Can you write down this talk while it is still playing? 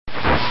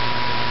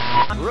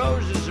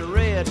Roses are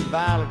red and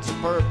violets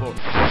are purple.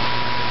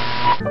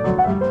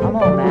 Come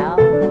on now,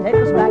 take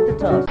us back to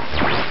Tusk.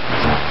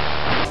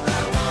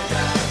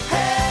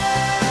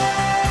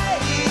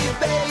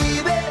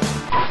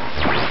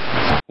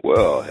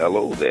 Well,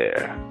 hello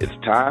there. It's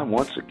time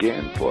once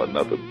again for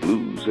another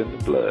Blues in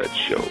the Blood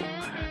show.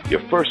 Your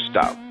first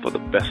stop for the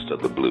best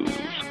of the blues.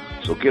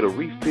 So get a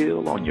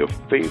refill on your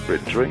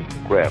favorite drink,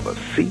 grab a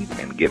seat,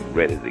 and get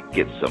ready to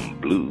get some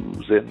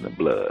blues in the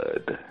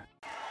blood.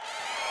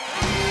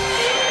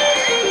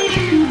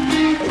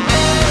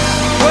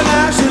 Well,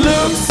 now she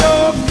looks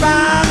so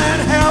fine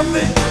and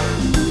healthy.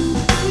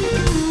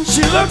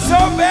 She looks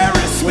so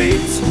very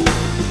sweet.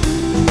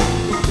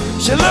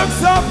 She looks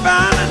so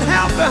fine and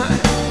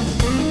healthy.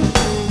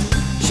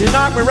 She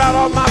knocked me right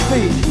off my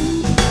feet.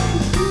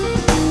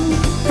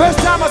 First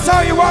time I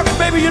saw you walking,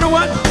 baby, you know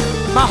what?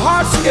 My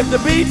heart skipped a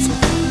beat.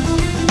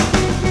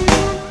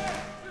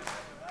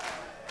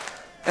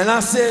 And I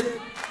said,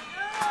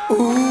 ooh,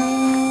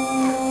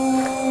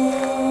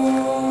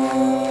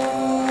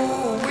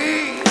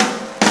 wee.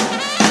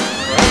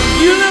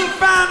 You little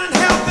fine and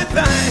healthy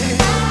thing.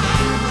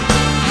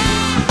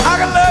 I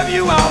can love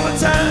you all the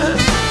time.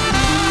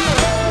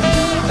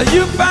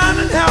 You fine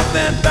and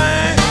healthy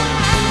thing.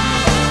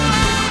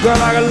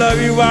 Girl, I can love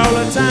you all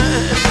the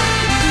time.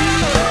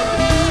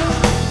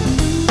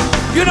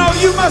 You know,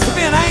 you must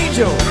be an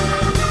angel,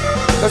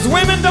 'cause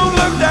women don't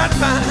look that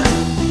fine.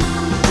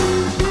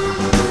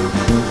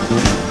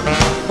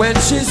 When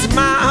she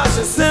smiles,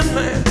 she sends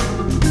me.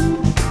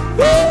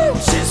 Woo,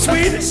 she's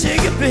sweet as she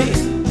can be.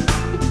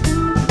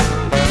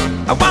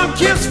 A one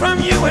kiss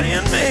from you and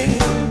in me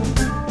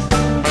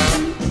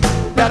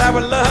that I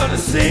would love to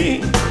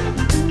see.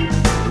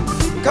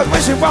 'Cause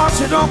when she walks,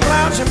 she don't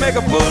clown, she make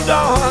a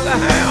bulldog a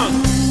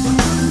hound.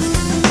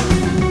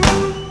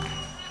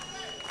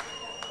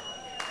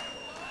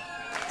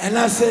 And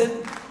I said,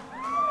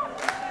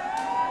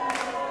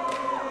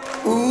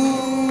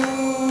 ooh,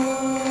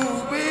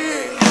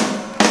 wee.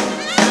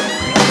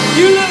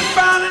 You look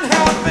fine and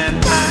healthy and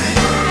fine.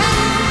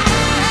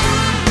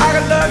 I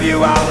can love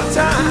you all the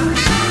time.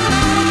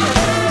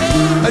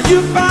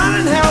 You fine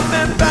and healthy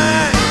and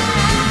fine.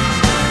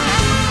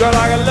 Girl,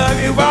 I can love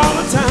you all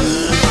the time.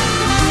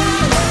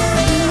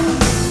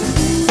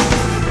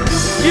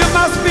 You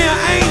must be an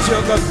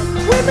angel, 'cause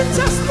women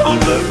just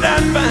don't look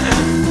that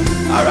fine.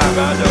 All right,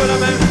 bro, do it,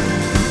 man.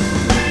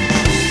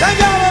 Thank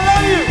God, I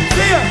love you.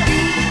 See ya.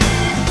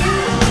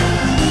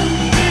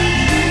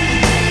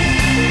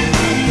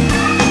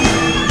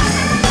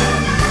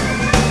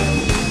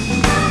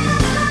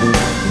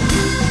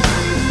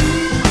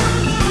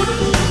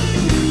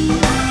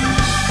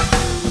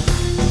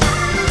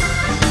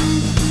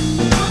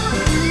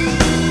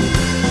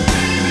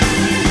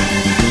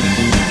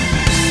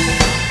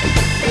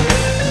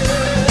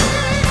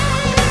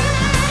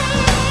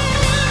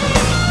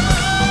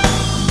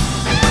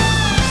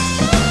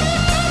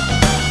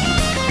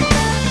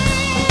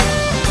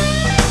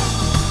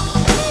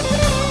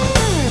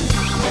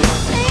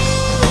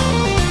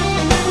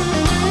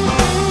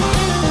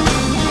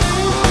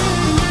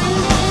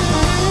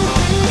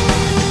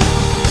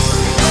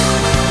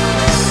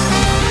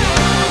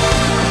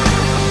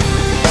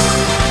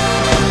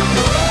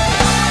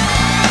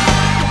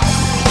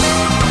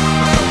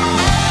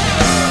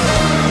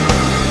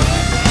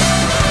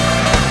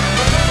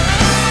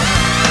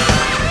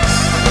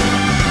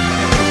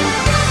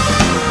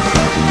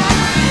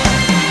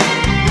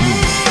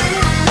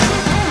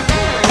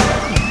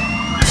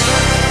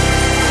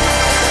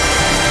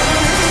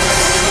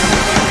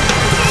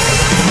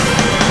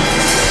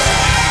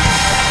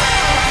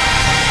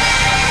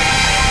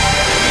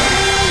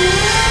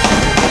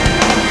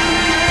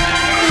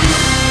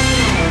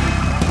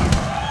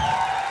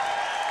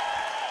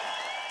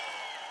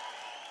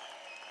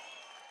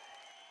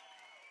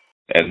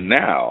 And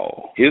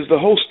now, here's the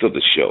host of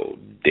the show,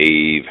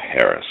 Dave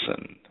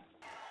Harrison.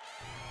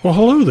 Well,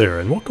 hello there,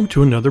 and welcome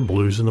to another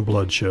Blues in the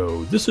Blood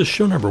show. This is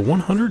show number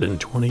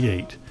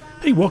 128.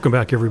 Hey, welcome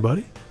back,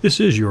 everybody.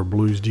 This is your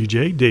blues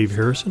DJ, Dave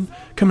Harrison,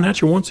 coming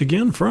at you once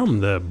again from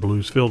the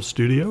Bluesfield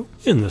studio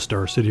in the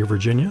Star City of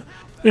Virginia.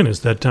 And it's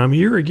that time of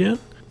year again.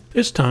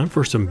 It's time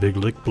for some Big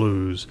Lick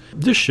Blues.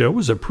 This show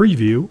is a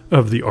preview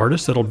of the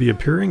artists that'll be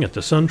appearing at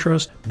the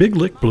SunTrust Big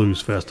Lick Blues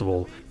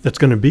Festival that's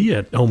going to be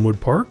at Elmwood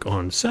Park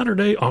on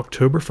Saturday,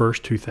 October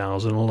 1st,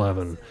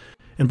 2011.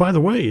 And by the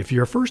way, if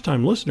you're a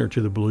first-time listener to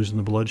the Blues in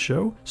the Blood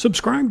show,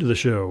 subscribe to the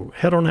show.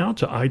 Head on out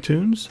to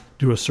iTunes,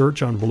 do a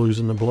search on Blues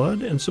in the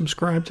Blood, and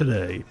subscribe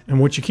today.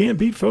 And what you can't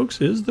beat, folks,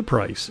 is the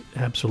price.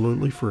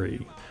 Absolutely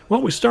free.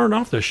 Well, we started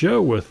off the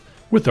show with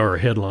our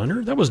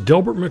headliner. That was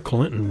Delbert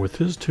McClinton with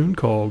his tune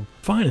called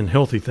Fine and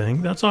Healthy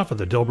Thing. That's off of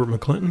the Delbert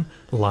McClinton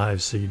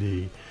live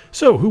CD.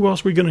 So who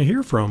else are we going to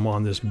hear from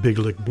on this Big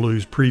Lick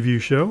Blues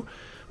preview show?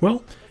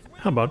 Well,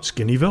 how about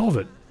Skinny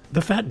Velvet,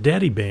 the Fat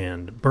Daddy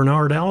Band,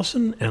 Bernard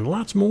Allison, and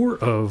lots more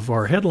of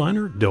our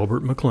headliner,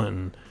 Delbert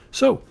McClinton.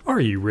 So, are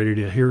you ready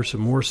to hear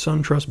some more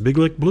SunTrust Big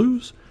Lick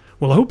Blues?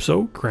 Well, I hope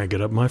so. Crank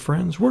it up, my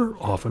friends. We're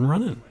off and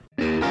running.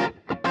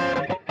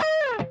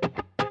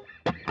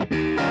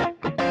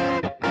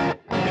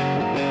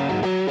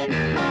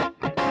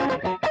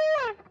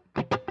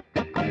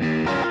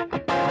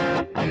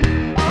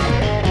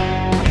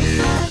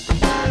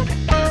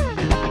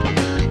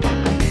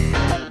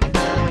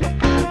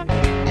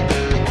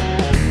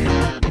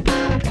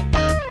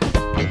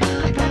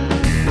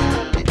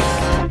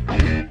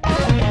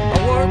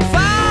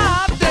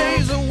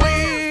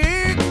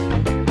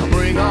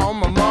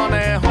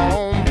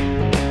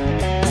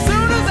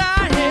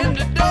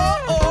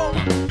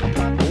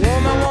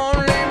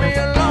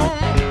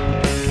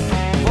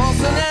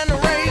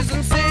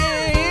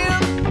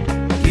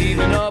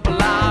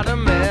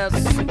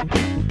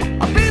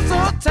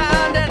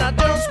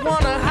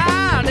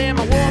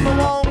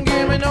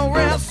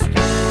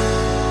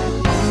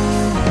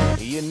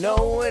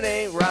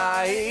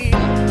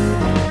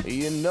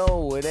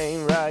 know it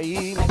ain't right.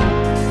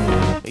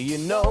 You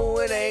know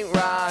it ain't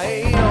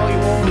right. All you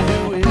wanna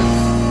do is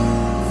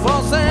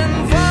fuss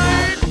and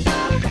fight.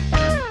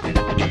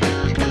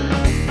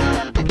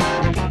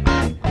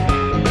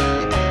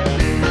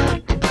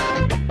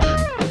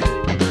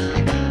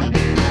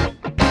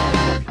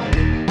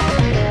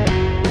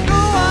 Go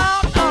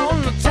out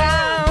on the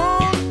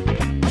town,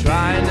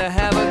 trying to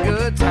have a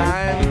good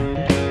time.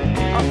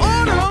 I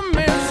order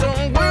me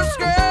some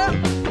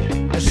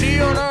whiskey,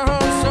 she order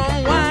her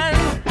some wine.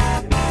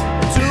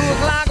 2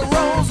 o'clock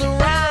rolls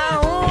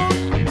around,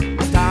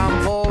 it's time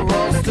for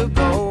us to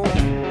go.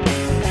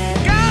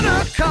 Gotta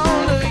call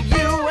the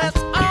U.S.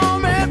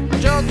 Army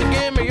just to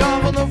get me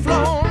off of the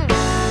floor.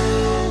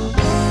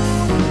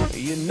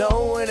 You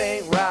know it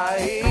ain't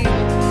right.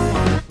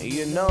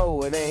 You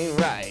know it ain't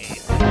right.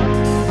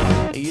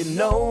 You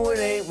know it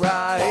ain't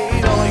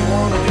right. All you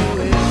wanna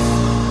do is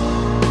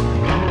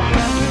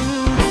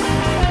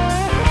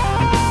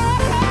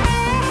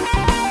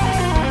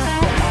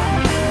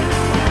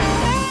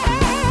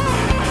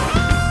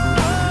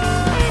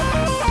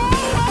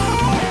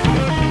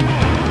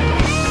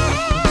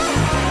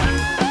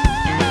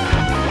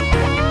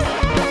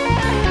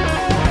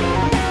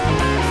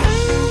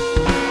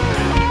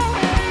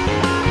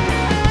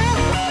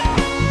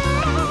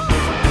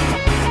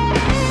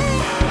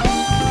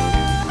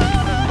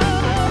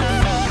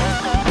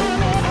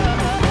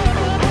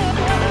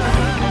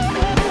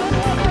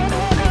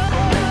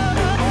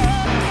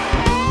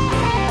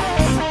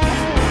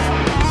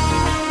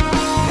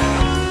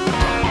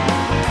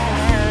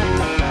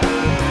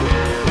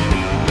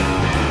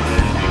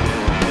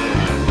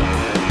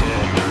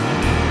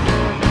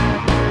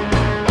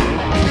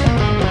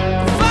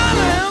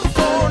filing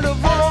for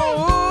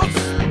divorce.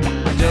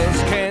 I just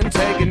can't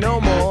take it no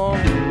more.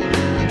 I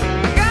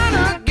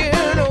gotta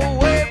get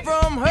away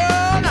from her,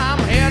 and I'm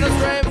headed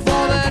straight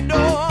for that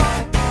door.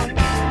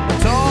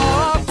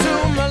 Talk to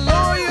my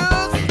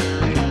lawyers,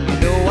 you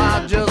know I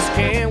just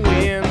can't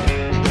win.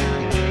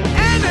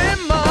 Any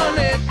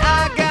money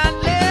I got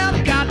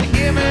left, got to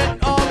give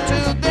it all to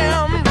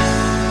them.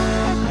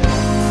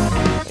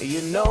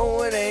 You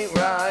know it ain't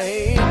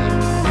right.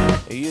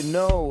 You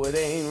know it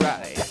ain't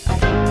right.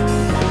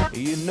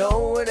 You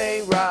know it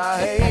ain't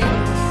right.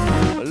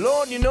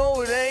 Lord, you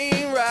know it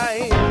ain't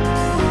right.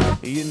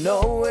 You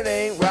know it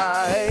ain't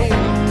right.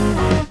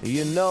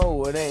 You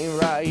know it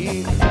ain't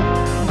right.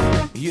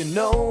 You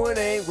know it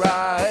ain't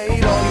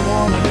right. All you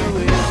wanna do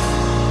is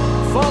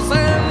fuss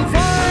and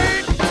fight.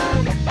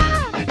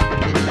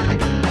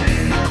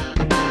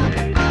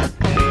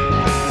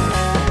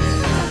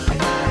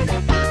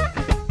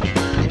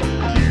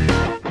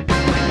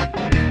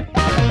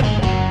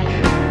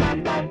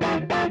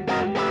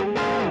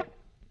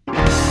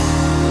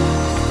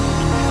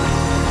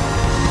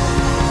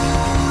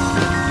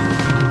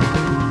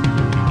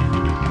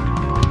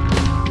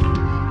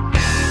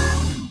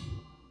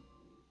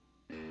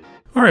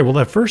 All right, well,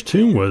 that first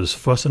tune was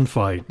Fuss and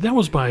Fight. That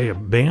was by a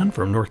band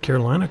from North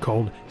Carolina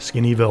called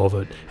Skinny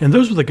Velvet. And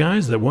those were the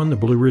guys that won the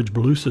Blue Ridge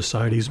Blues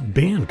Society's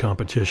band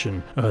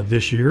competition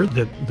this year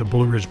that the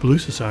Blue Ridge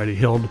Blues Society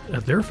held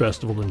at their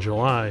festival in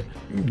July.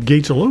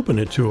 Gates will open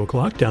at 2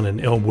 o'clock down in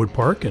Elmwood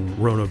Park in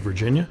Roanoke,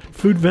 Virginia.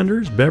 Food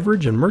vendors,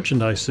 beverage, and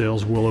merchandise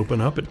sales will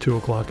open up at 2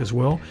 o'clock as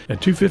well. At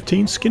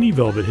 2:15, Skinny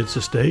Velvet hits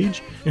the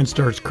stage and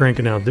starts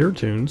cranking out their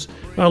tunes.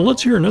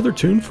 Let's hear another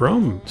tune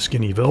from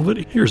Skinny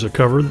Velvet. Here's a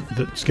cover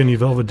that Skinny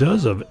Velvet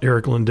does of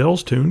Eric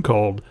Lindell's tune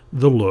called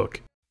The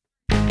Look.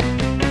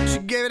 She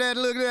gave it that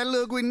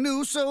look we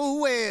knew so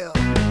well.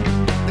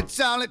 That's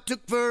all it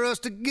took for us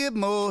to give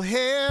more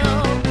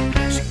hell.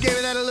 She gave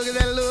it that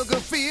look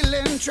of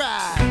feeling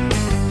tried.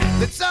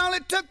 That's all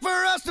it took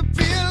for us to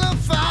feel a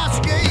fire.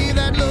 She gave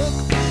that look.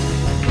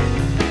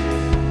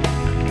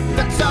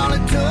 That's all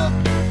it took.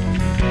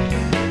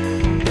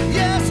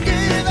 Yes,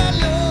 gave that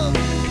look.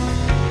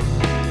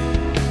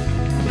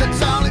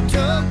 That's all it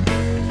took.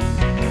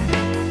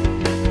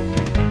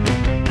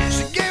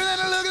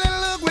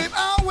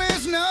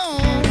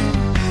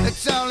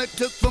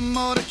 Took for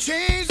more to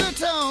change the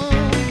tone.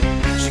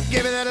 She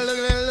gave it that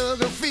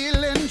look of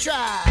feeling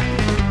tried.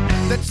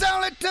 That's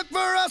all it took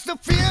for us to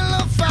feel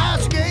the fire.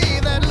 She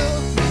gave that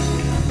look.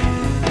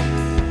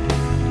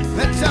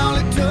 That's all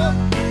it took.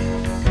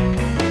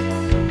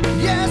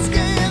 Yes,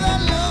 gave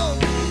that look.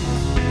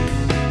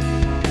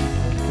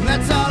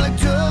 That's all it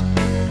took.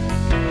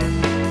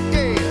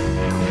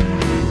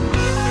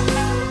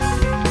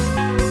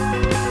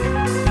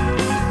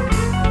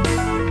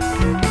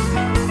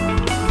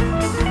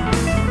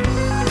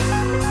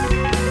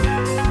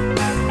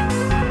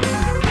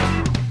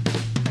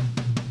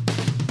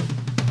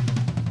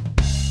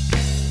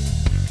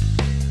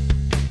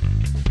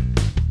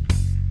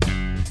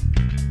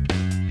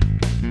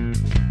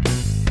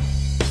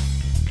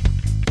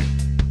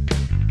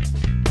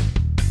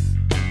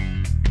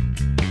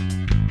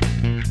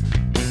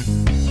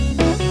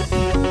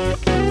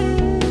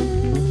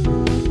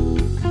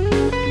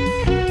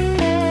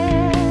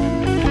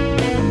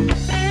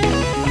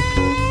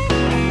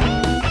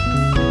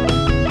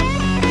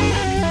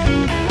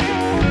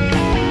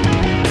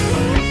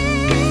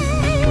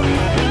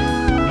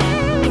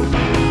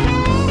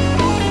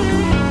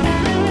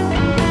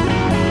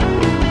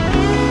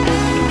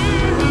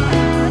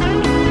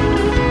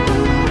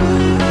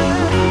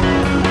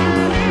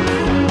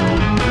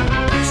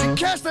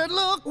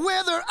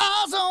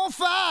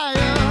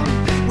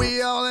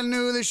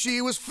 that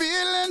she was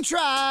feeling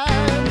tried.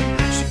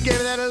 She gave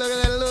that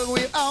look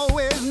we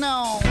always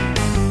known.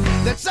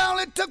 That's all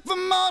it took for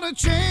more to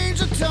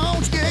change the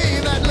tone. She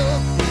gave that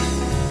look.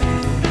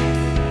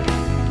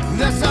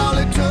 That's all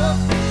it took.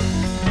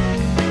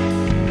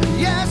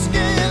 Yeah, she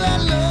gave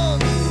that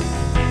look.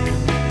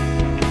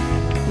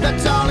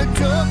 That's all it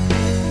took.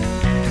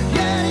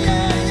 Yeah,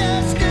 yeah,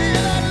 yeah, she gave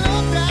that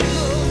look,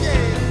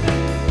 yeah.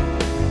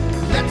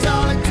 That's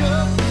all it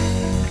took.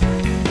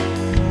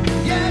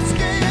 Yeah, she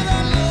gave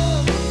that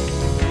look.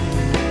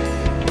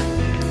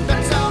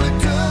 That's all it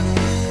took.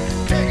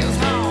 Take us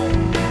home.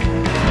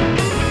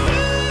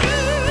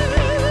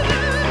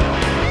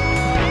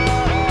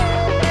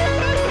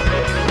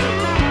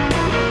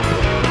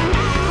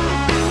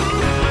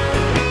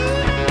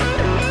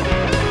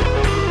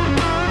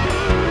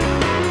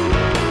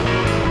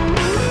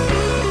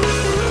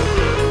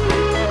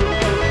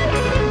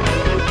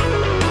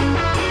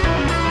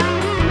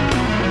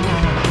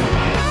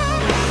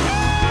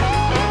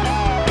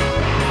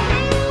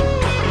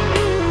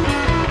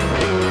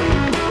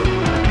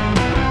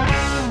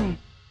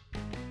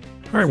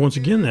 All right, once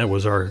again, that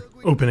was our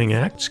opening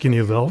act, Skinny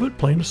Velvet,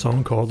 playing a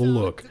song called The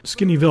Look.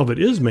 Skinny Velvet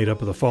is made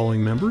up of the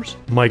following members: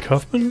 Mike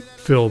Huffman,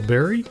 Phil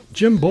Berry,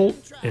 Jim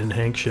Bolt, and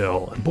Hank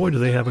Shell. And boy, do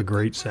they have a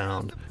great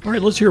sound. All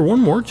right, let's hear one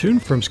more tune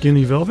from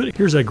Skinny Velvet.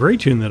 Here's a great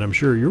tune that I'm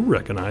sure you'll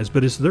recognize,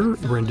 but it's their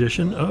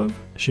rendition of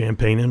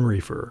Champagne and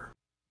Reefer.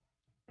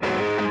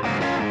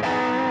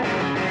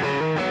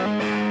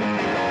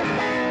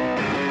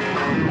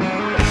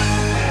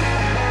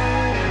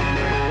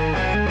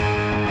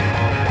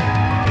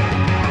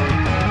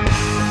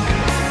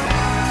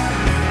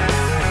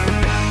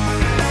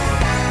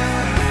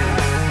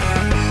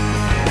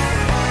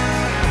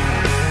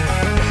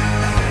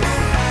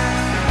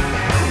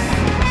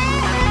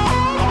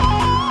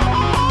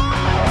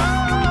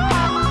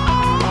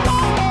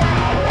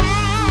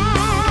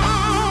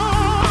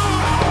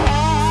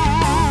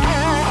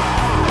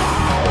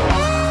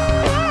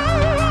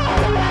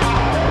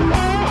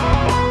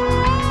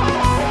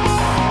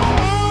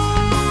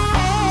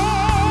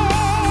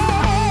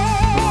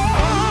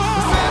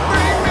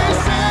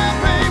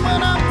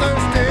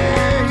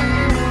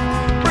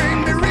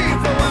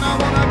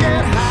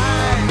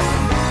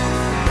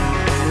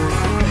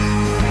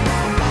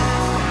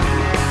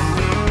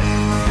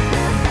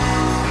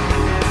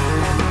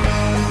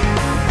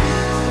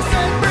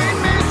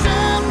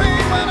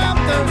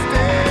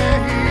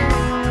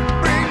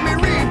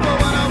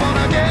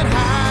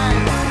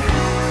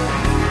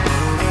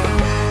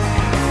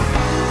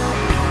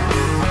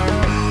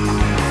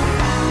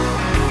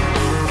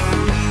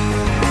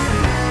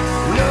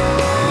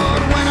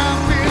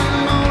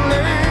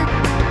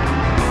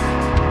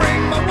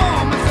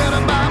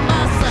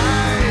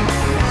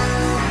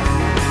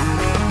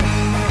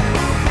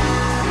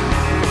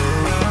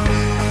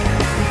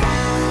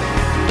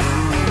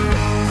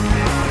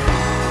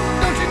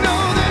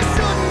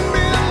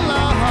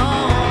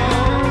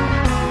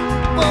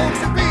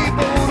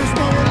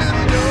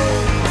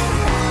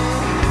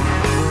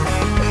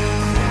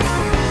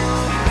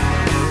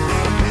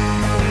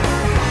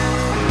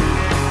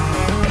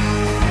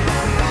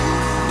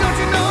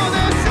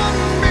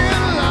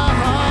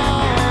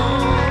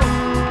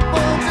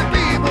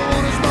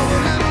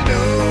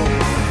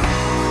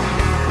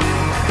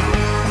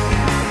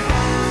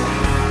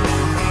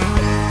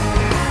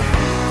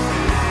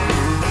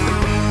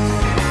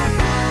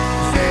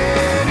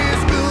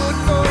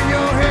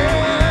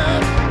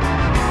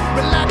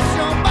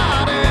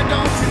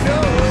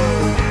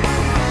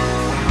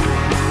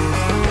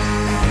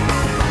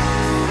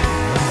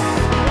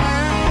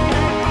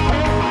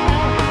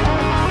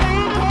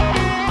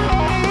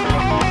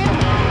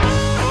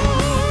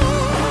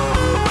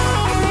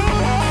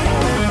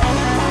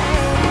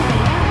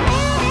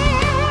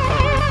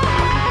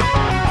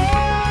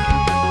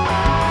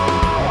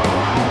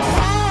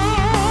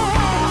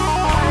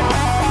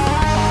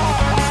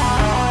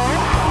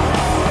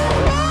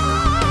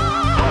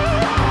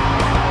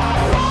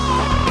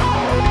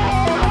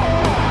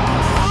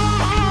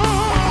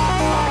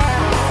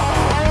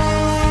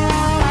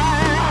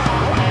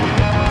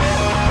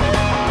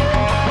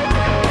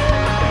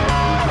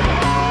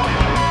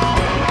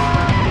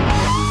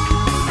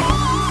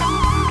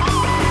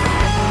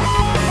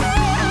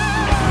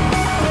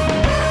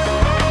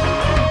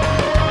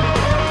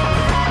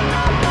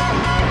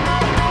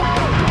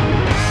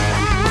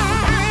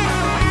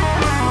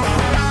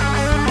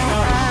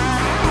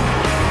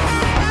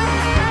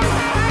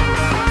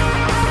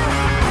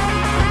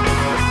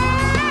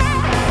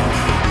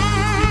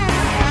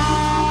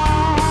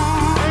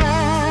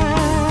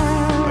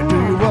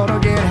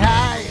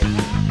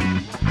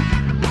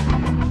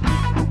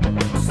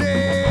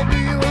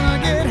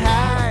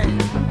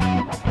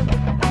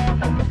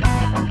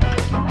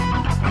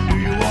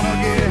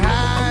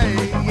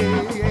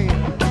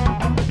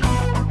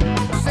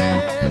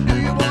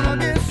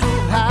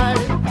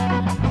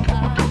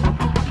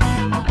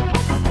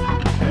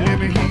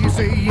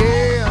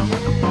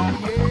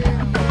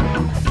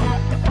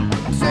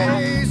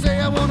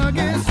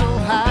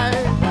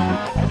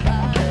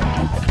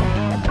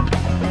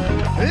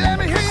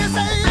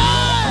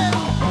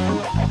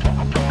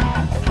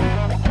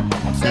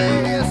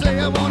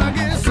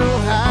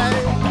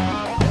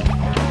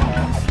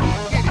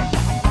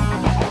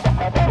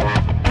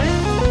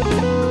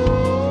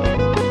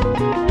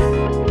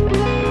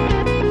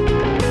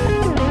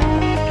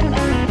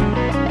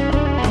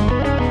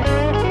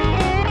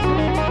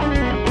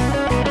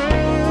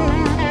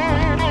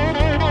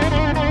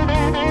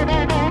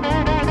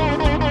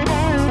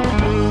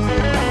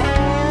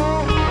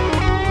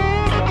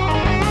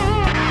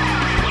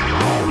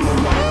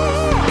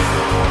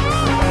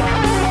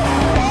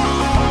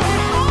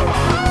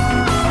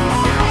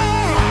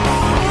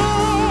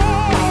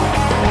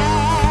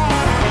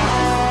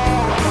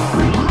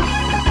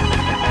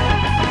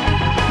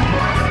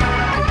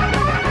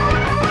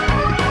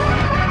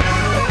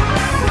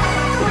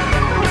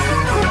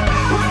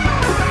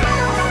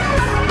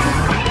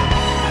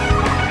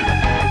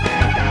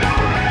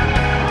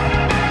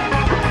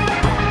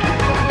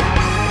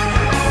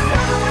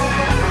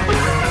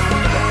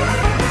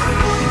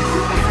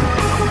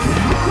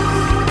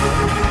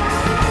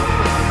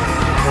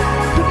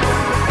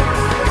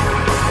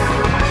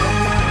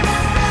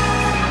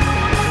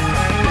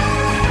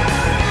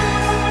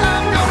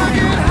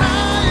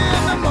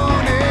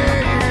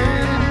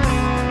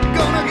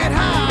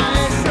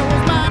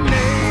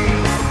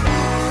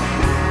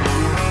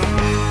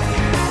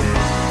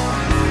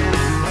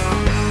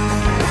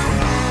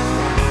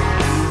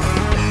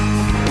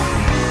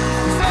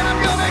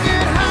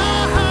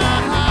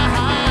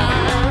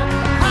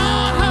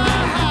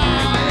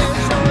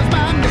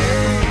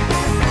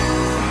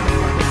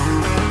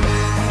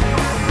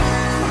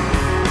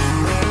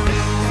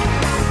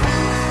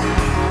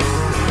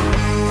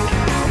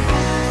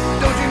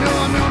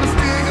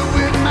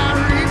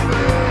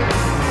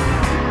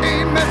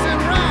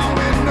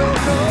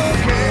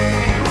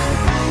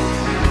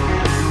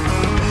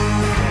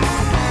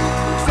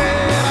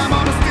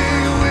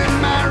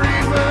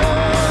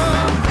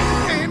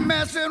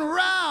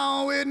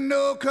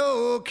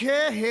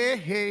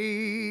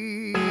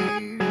 cave.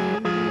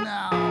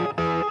 Now.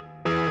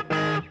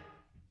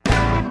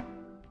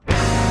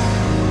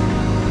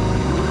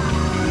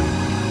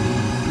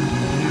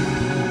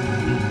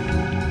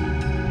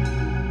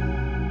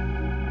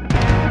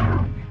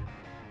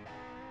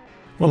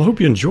 Well, I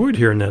hope you enjoyed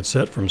hearing that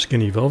set from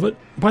Skinny Velvet.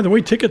 By the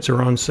way, tickets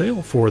are on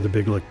sale for the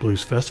Big Lick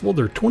Blues Festival.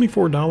 They're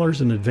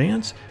 $24 in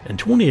advance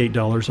and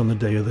 $28 on the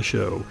day of the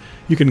show.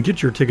 You can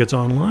get your tickets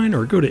online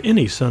or go to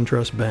any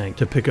SunTrust bank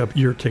to pick up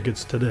your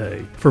tickets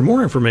today. For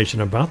more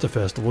information about the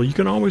festival, you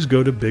can always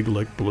go to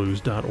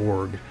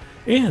BigLickBlues.org.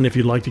 And if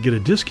you'd like to get a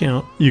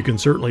discount, you can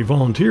certainly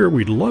volunteer.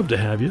 We'd love to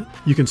have you.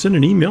 You can send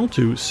an email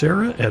to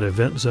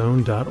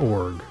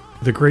sarah@eventzone.org.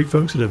 The great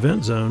folks at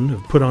Event Zone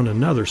have put on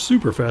another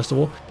super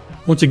festival.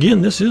 Once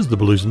again, this is the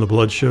Blues in the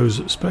Blood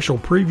show's special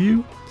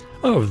preview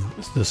of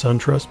the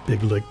SunTrust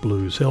Big Lick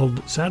Blues,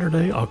 held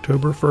Saturday,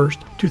 October 1st,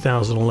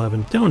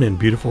 2011, down in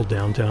beautiful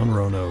downtown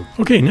Roanoke.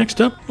 Okay,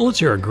 next up, let's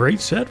hear a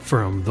great set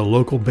from the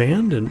local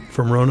band and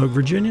from Roanoke,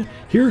 Virginia.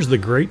 Here's the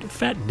great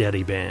Fat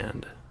Daddy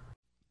Band.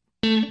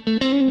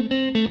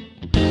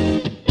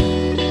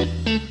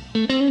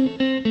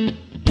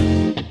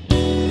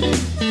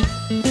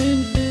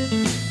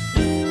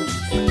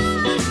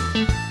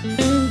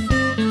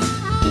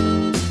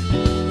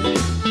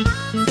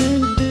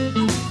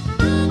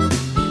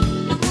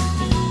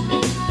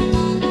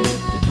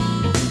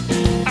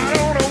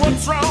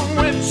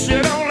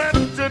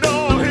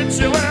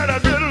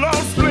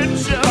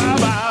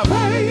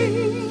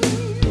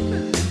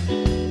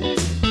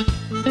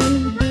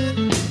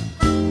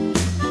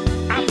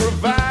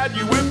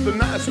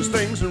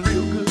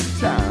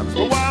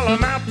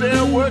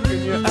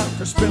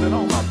 Spending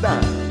all my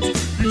dimes.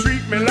 You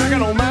treat me like I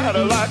don't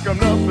matter, like I'm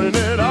nothing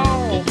at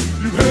all.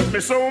 You hurt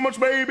me so much,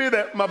 baby,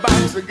 that my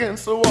back's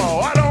against the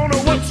wall. I don't know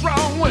what's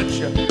wrong with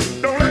you.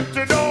 Don't let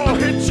the door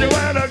hit you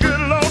and a good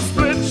Lord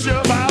split you.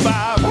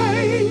 Bye-bye,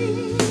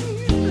 babe.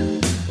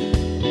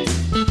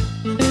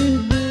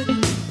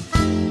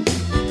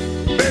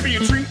 Baby, you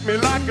treat me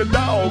like a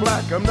dog,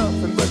 like I'm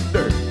nothing but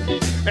dirt.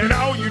 And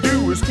all you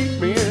do is keep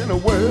me in a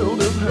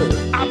world of hurt.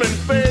 I've been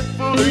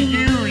faithful to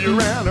you, you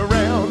ran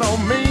around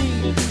on me.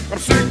 I'm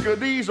sick of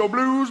these old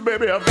blues,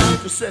 baby, I've got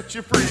to set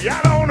you free.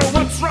 I don't know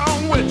what's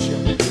wrong with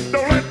you.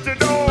 Don't let the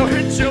door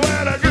hit you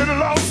and a good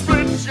Lord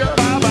split you.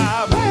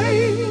 Bye-bye,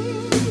 babe.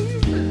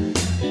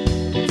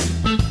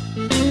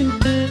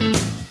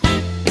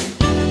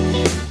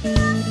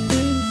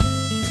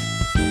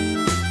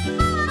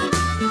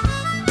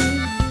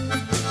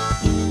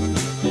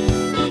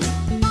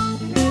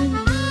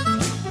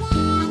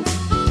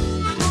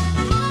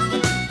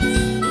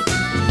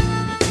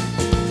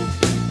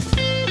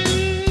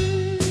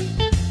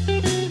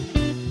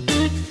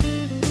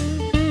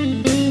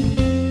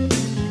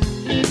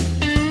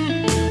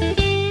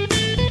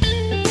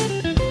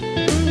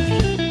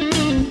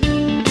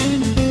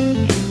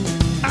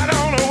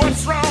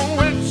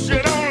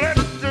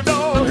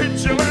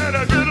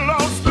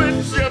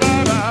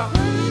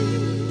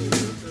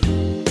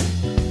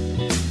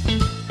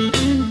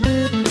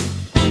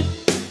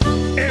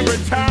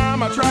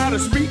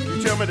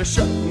 To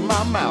shut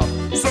my mouth,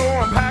 so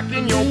I'm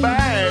packing your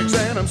bags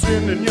and I'm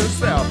sending you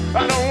south.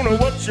 I don't know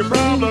what your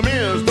problem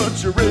is,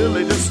 but you're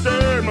really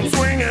disturbed. I'm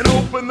swinging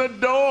open the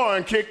door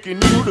and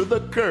kicking you to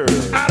the curb.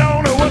 I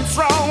don't know what's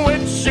wrong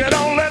with you.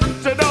 Don't let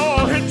the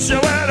door hit you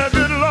and a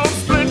good Lord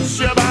split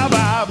you.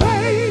 Bye-bye,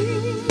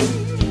 babe.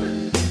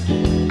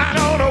 I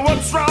don't know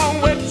what's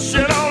wrong with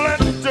you. Don't let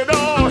the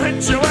door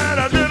hit you and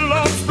a good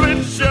Lord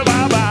split you.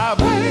 Bye-bye,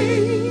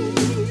 babe.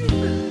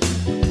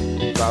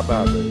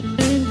 Bye-bye, babe.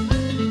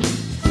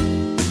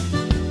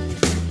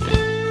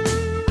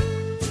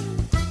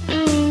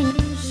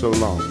 So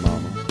long,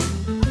 mama.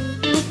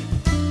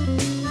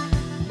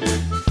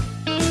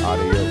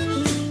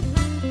 Adios.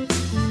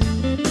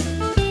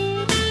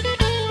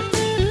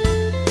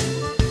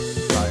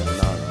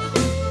 Sayonara.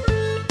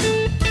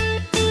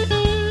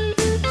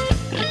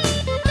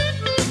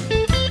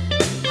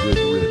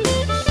 Good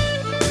riddance.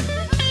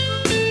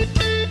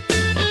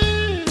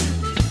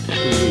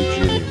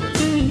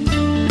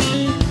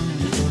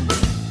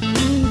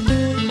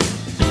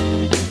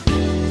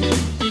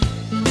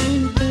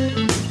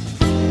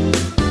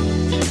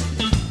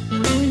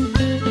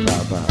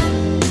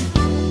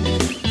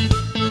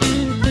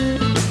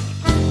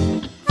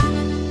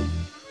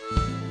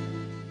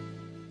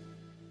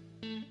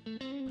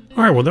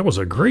 All right, well, that was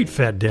a great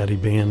Fat Daddy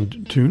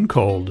Band tune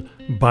called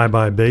Bye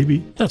Bye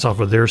Baby. That's off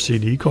of their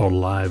CD called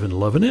Live and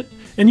Lovin' It.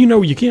 And you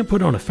know, you can't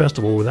put on a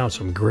festival without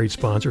some great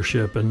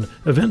sponsorship, and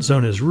Event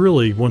Zone has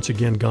really, once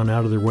again, gone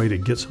out of their way to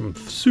get some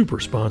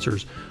super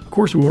sponsors. Of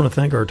course, we want to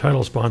thank our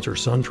title sponsor,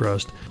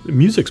 SunTrust. The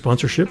music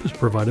sponsorship is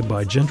provided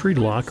by Gentry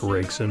Lock,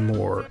 Rakes, and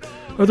more.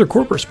 Other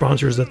corporate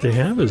sponsors that they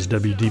have is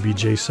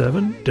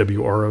WDBJ7,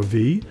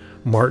 WROV,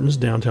 Martin's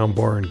Downtown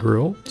Bar and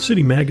Grill,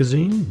 City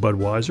Magazine,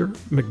 Budweiser,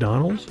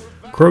 McDonald's,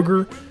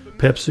 Kroger,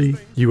 Pepsi,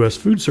 U.S.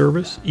 Food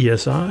Service,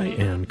 ESI,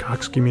 and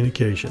Cox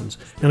Communications.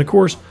 And of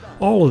course,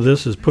 all of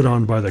this is put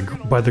on by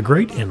the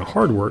great and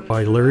hard work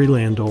by Larry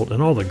Landolt and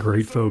all the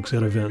great folks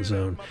at Event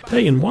Zone.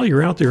 Hey, and while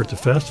you're out there at the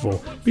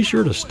festival, be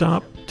sure to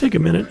stop, take a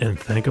minute, and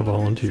thank a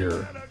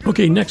volunteer.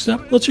 Okay, next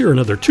up, let's hear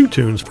another two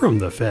tunes from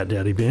the Fat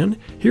Daddy Band.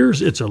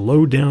 Here's It's a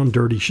Low Down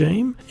Dirty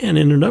Shame, and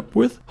ended up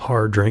with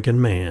Hard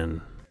Drinking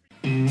Man.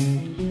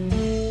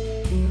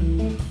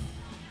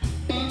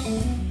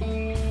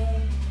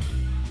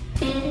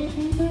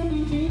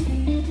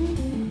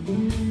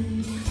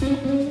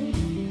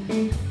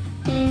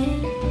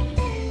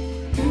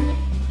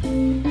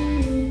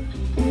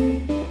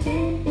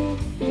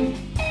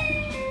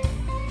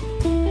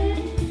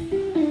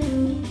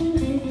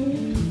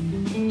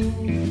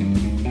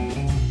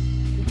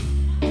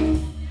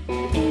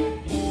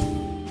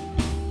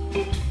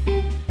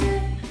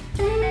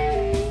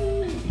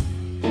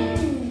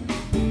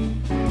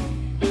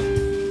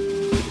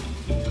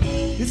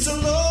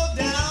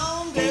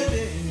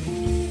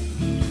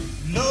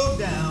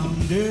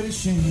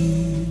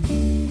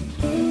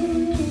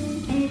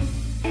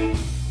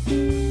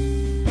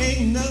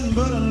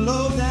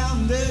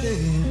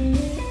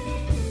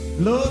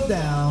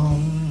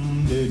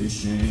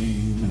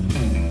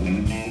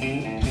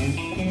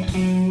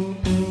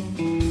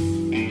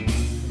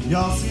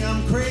 Y'all see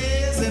I'm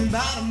crazy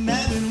about a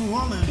married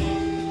woman,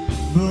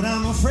 but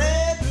I'm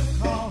afraid to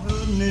call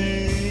her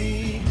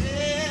name.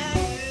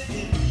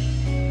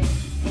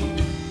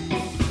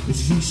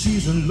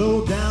 She's a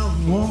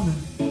low-down woman.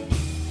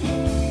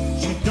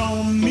 She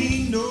don't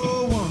mean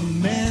no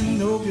one man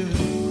no good.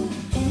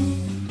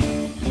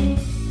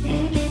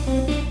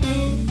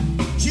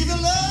 She's a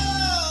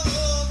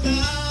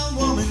low-down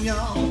woman,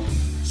 y'all.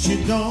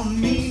 She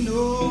don't mean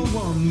no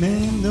one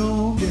man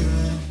no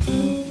good.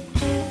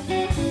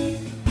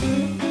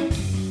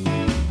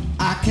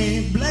 I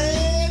can't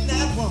blame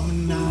that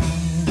woman now.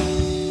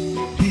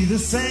 Be the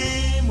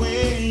same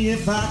way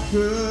if I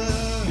could.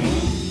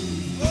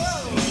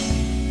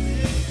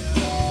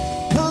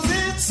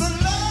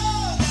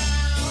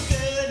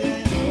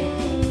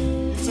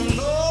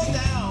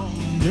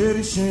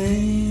 Dirty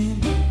shame.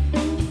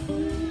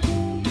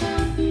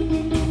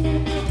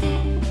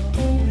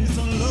 It's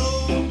a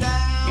low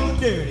down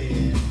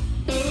dirty.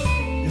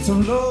 It's a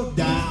low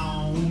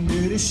down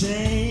dirty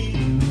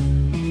shame.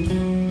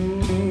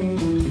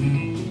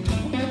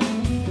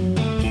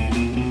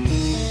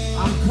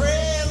 I'm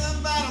crazy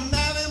about a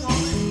married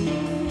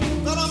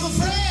woman, but I'm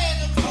afraid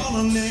to call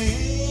her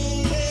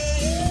name.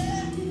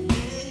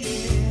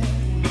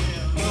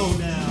 Yeah, low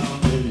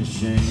down dirty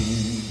shame.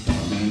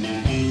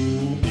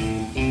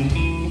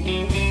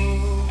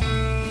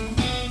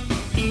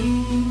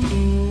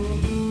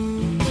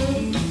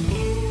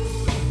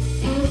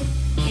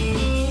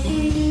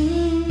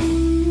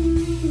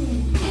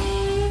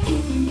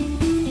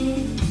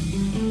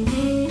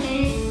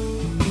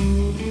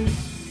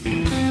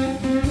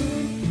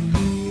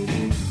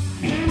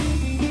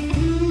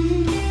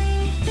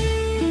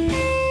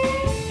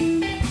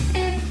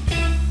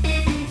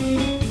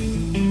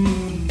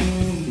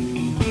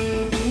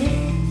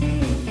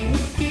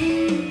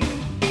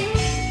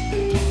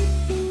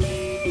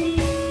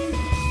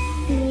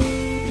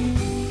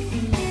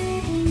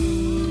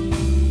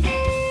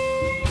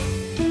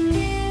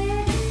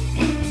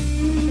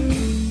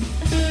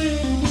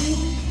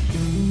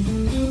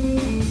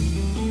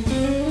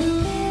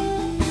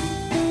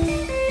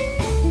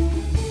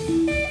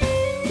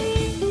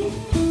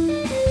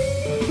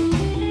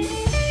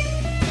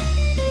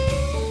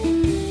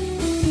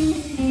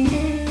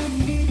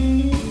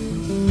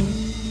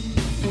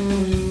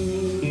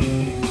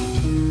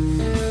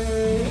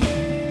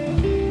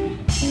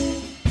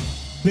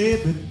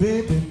 Baby,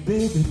 baby,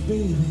 baby,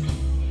 baby,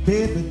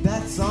 baby,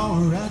 that's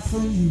all right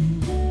for you.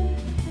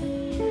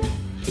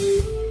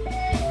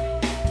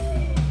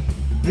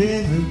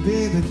 Baby,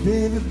 baby,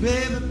 baby,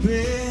 baby,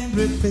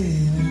 baby,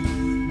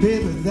 baby,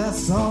 baby,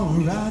 that's all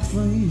right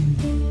for you.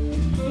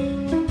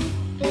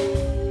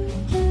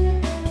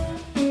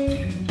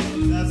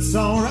 That's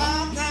all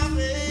right now,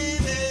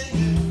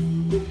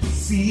 baby.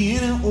 See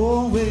any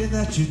old way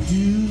that you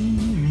do.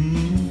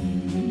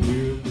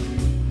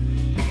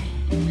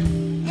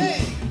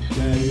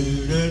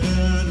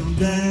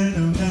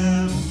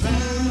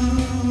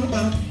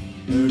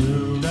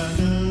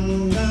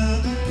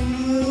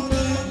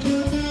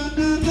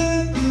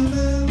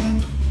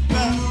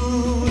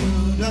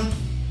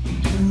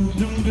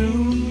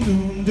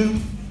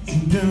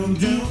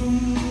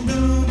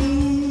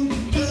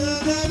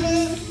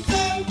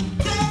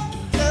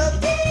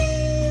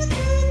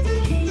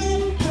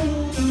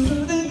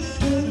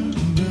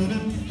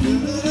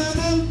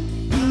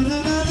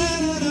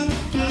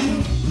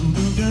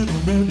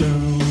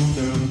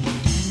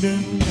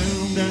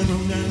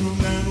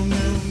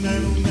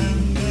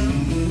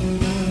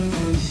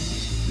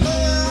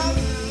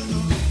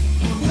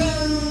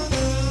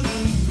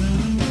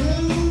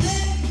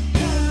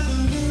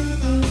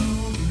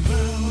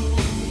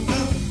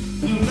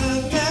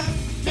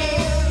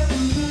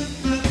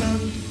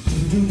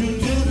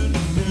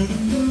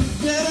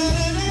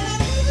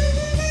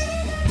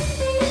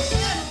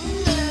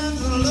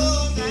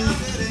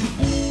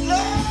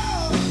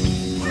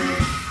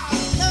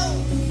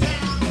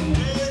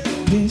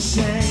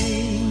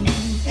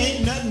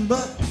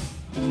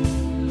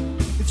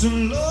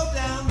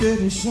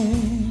 dirty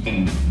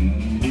shame.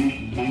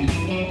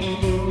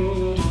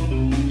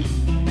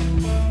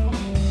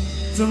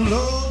 Some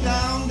low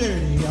down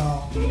dirty,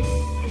 y'all.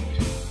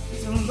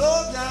 Some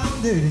low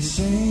down dirty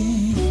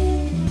shame.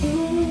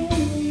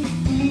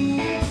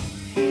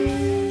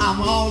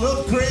 I'm all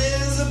up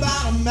crazy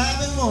about a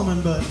married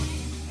woman, but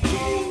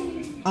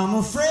I'm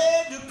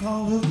afraid to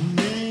call her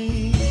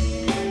name.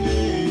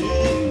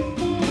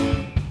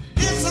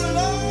 It's a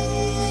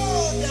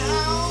low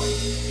down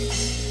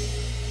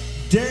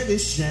dirty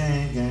shame.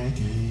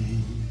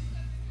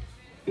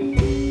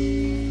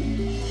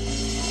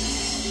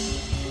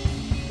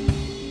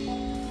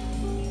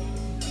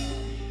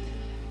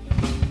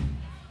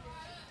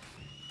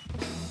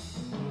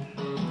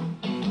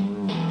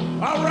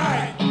 All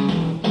right.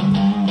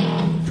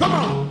 Come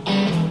on.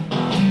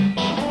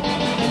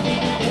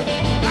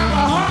 I'm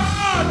a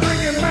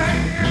hard-drinking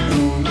man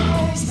who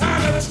knows how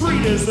to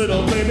treat his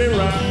little baby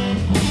right.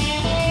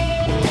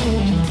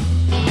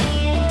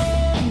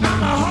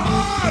 I'm a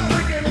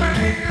hard-drinking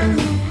man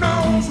who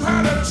knows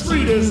how to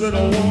treat his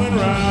little woman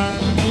right.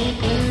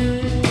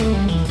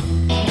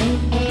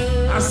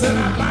 I said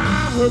I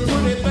buy her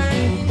pretty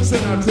things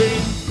and I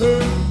take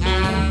her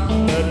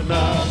out at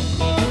night.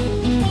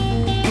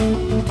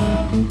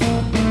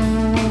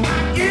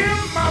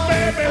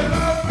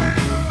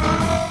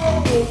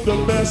 The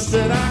best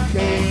that I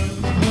can.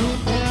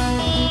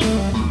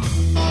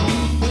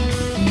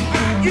 I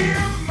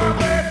give my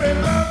baby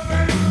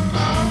loving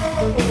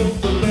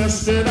the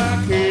best that I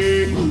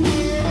can.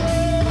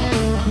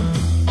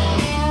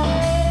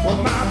 Well,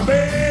 my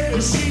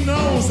baby, she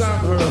knows I'm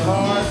her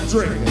hard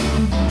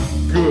drinking,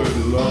 good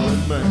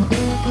loving man.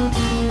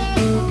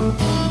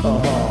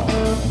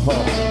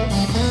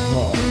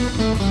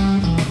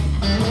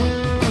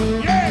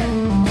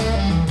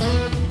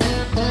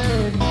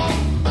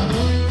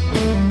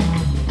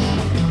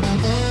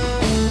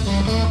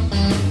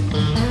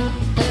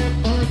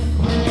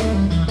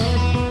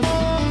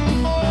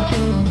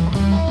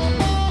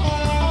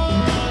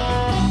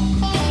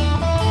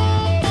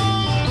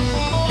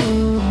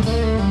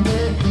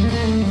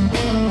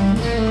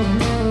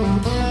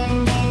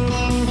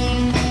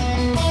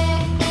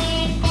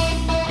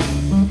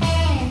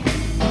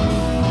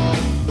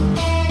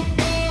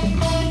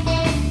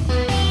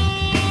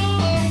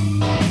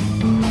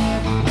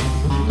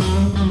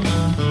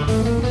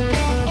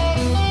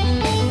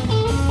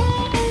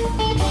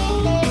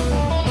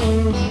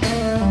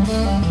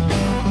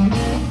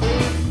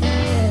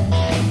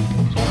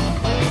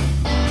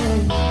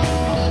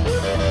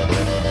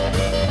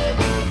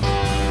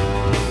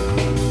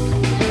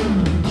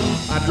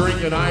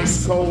 An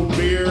ice cold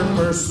beer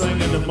first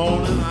thing in the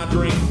morning. I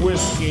drink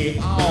whiskey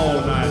all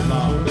night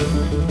long.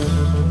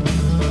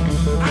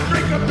 I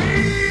drink a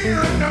beer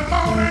in the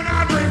morning.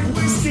 I drink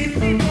whiskey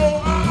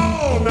people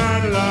all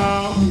night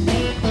long.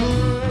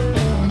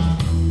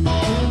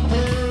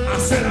 I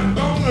said I'm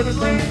gonna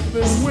drink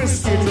this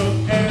whiskey till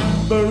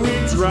every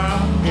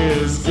drop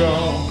is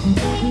gone.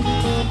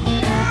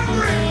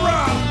 Every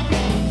drop.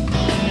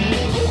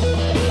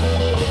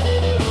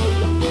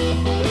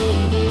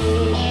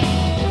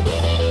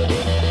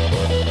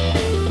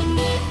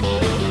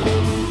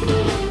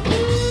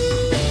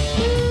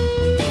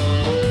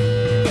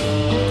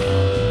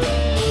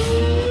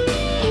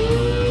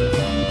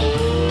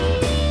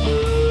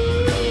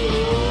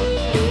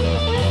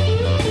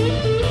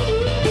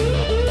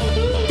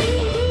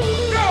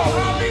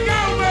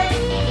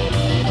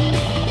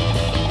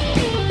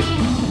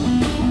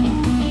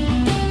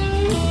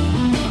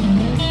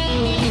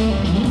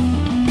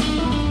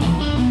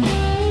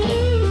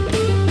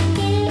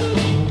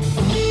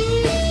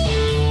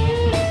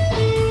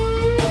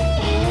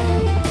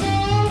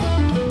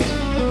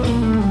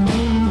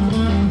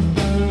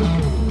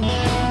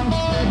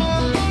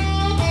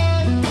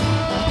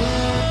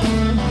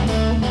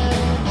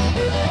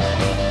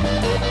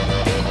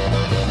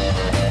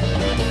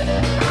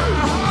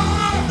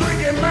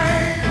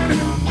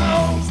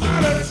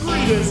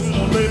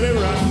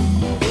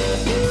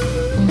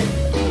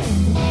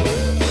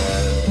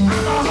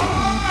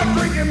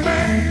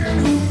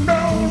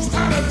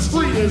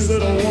 This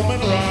little woman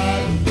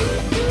right.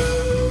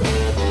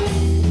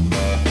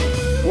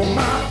 Well,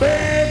 my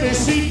baby,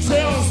 she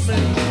tells me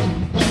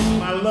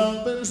my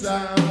love is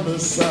out of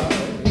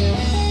sight.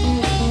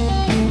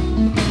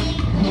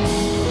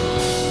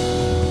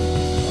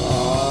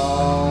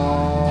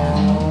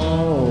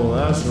 Oh,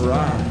 that's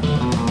right.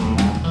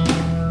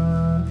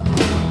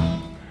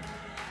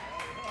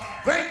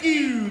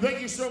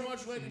 Thank you so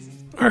much, ladies.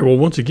 All right, well,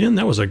 once again,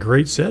 that was a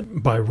great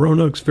set by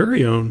Roanoke's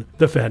very own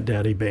The Fat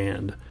Daddy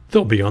Band.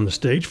 They'll be on the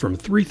stage from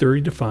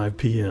 3:30 to 5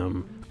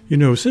 p.m. You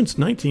know, since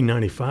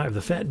 1995,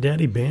 the Fat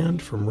Daddy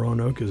Band from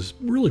Roanoke has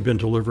really been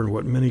delivering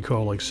what many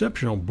call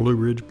exceptional Blue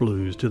Ridge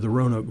blues to the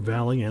Roanoke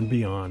Valley and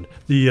beyond.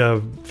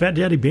 The Fat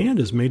Daddy Band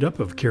is made up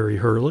of Kerry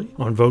Hurley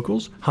on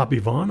vocals, Hoppy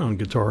Vaughn on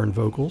guitar and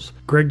vocals,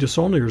 Greg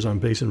DeSaulniers on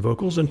bass and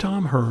vocals, and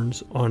Tom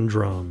Hearns on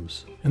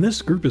drums. And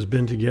this group has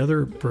been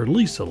together for at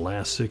least the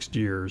last 6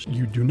 years.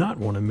 You do not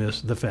want to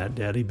miss the Fat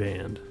Daddy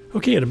Band.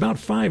 Okay, at about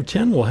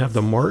 5:10, we'll have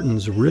the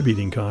Martin's Rib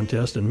Eating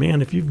Contest. And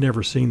man, if you've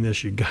never seen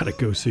this, you got to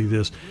go see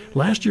this.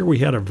 Last year, we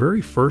had a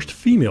very first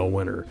female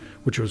winner,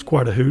 which was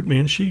quite a hoot,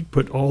 man. She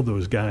put all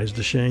those guys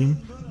to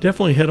shame.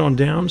 Definitely head on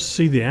down,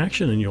 see the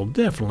action, and you'll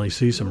definitely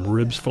see some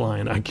ribs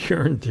flying, I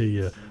guarantee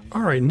you.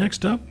 All right,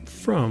 next up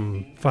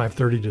from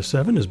 5:30 to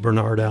 7 is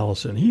Bernard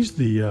Allison. He's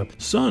the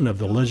son of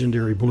the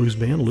legendary blues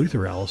band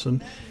Luther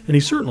Allison, and he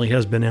certainly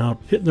has been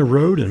out hitting the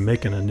road and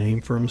making a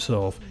name for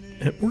himself.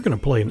 And we're going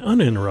to play an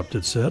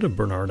uninterrupted set of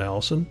Bernard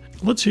Allison.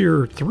 Let's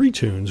hear 3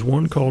 tunes,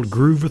 one called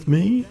Groove With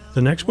Me,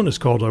 the next one is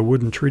called I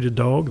Wouldn't Treat a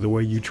Dog the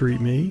Way You Treat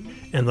Me,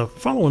 and the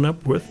following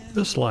up with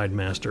The Slide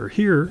Master.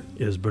 Here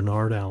is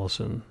Bernard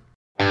Allison.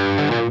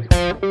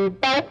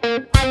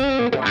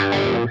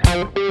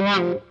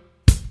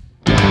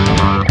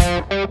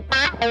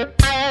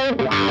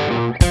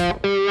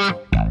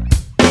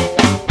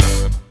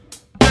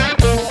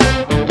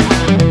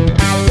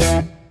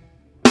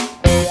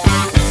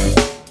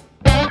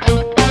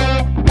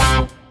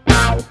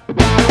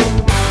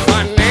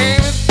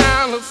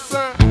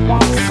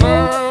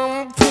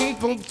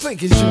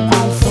 Think it's your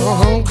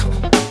funk.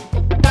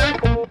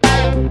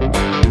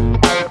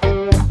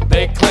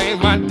 They claim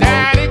my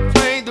daddy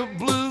played the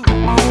blues.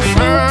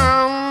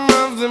 Some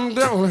of them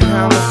don't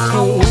have a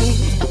clue.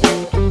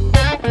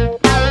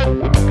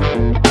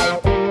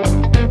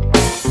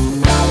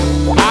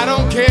 I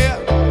don't care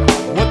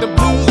what the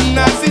blues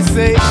Nazis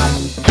say.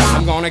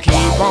 I'm gonna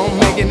keep on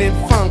making it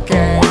funky.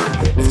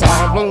 It's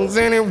all blues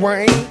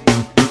anyway.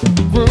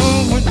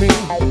 Groove with me.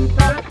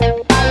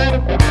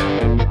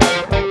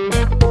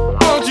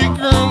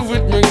 Groove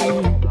with me.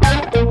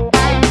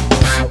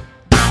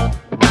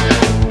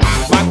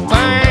 My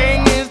thing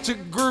is to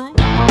groove. I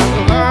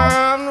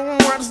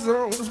watch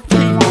those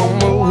people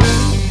move.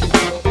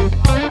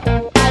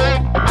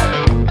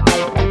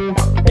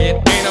 It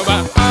ain't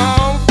about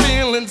all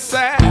feeling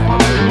sad.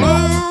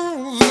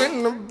 Blues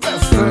ain't the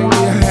best thing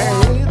you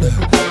had.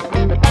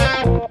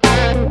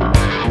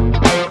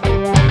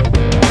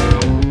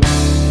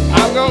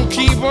 I'm gonna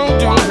keep on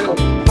doing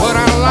what I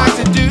like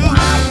to do.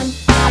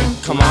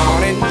 Come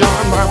on and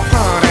join my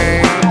party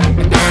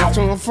and dance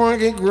to a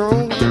funky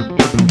groove.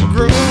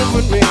 Groove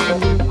with me.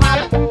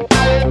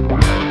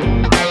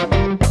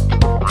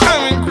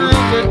 Come and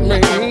groove with me.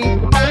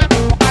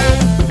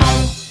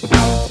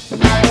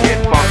 Get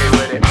funky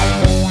with it.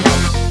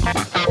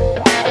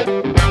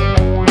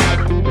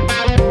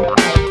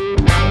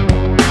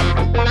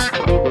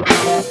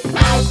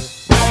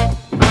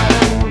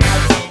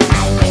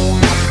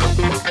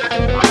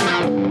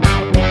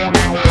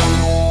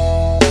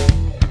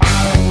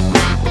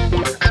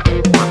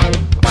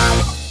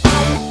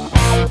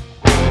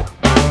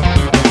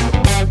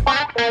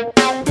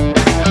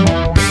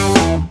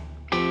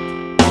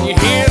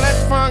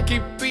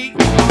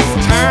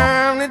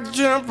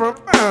 Jump up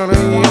out of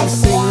your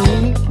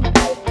seat.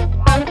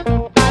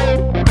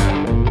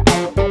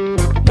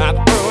 Now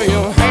throw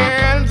your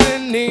hands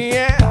in the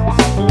air,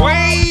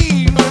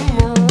 wave them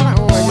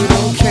around like you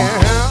don't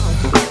care.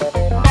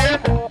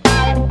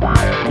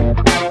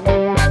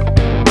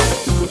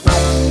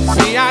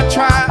 See, I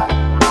try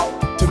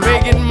to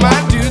make it my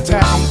duty.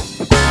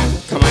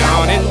 Come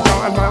on and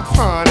join my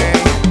party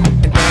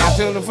and dance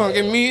to the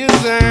funky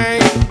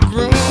music.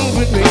 Groove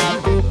with me.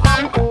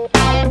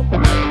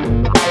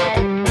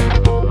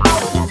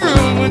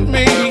 With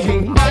me.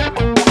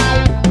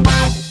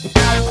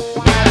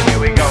 Here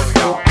we go,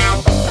 y'all.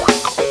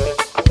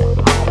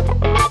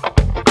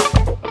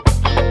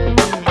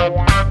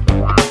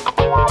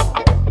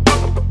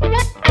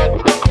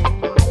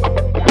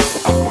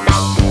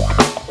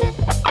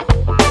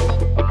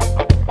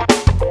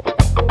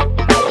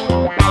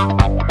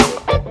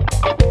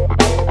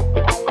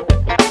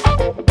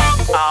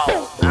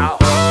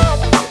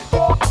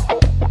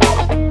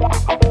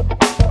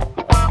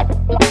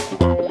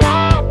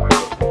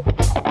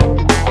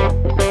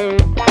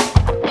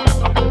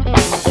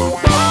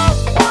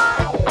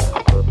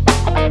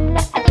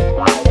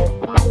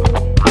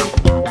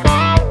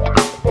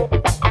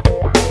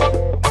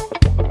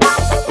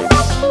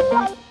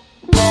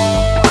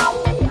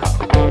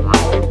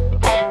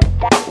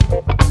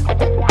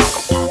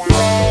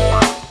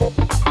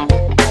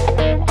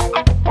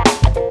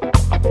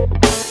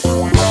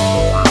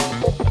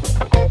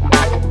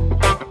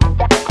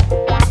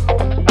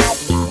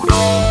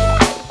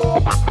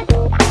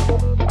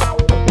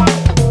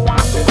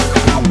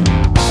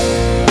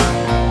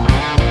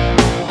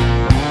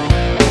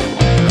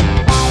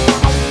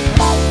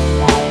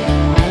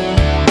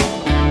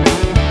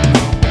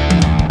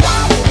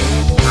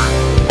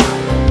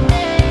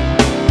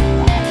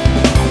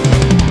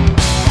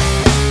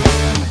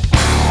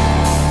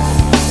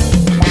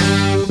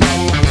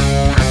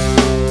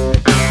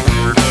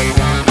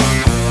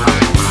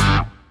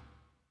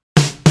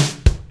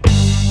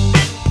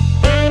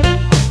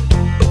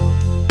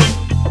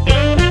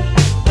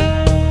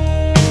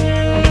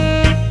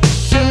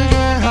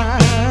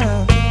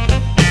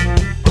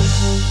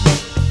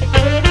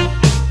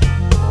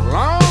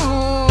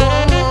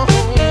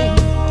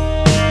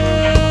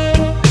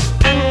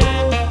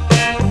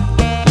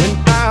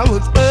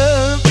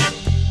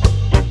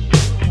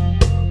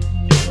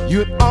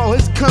 you'd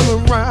always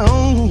come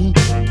around.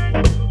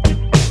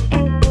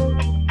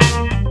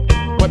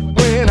 But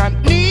when I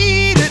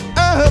needed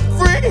a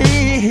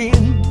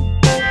friend,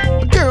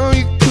 girl,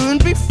 you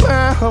couldn't be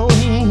found.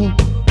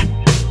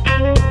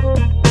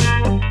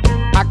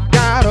 I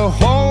got a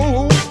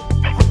hole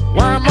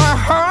where my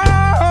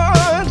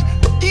heart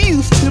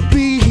used to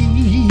be.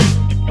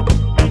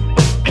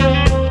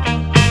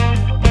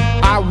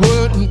 I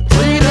wouldn't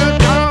treat her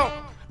down,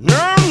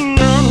 no,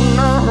 no,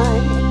 no,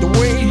 the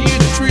way you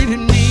treated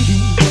me,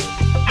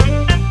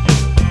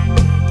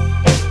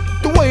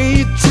 the way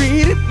you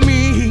treated me.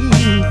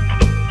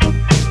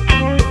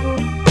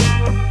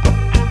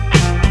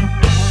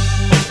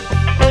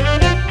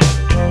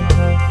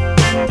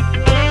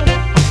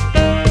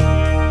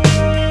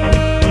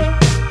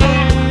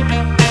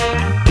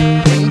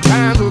 When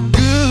times were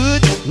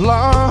good,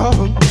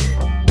 Lord,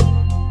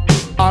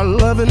 our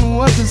loving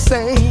was the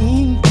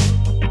same.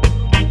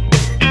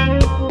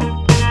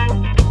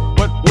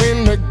 But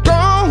when the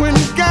going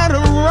got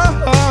rough,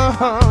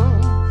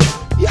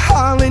 you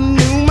hardly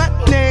knew my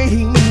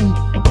name.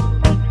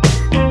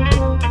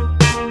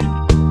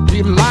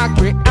 You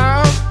locked me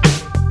out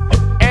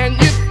and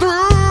you threw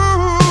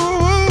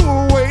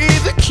away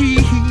the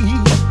key.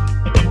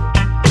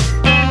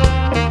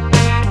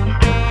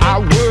 I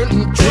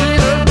wouldn't treat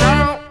her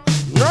down,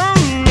 no,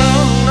 no,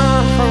 no,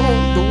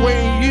 the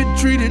way you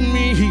treated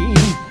me.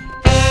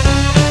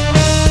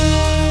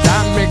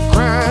 Got me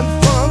crying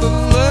for the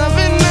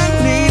loving I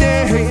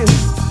needed,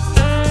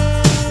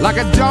 like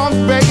a dog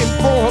begging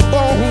for a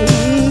bone.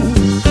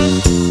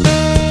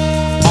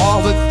 All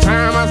the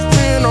time I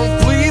spent on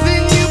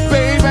pleasing you,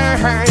 baby,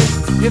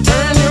 you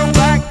turn your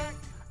back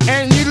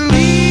and you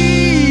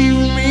leave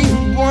me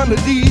one of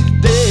these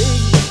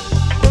days.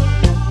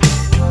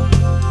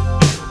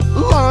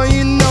 Lord,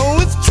 you know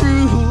it's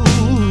true.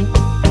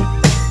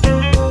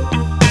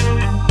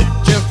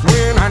 Just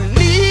when I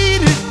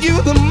needed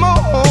you the most,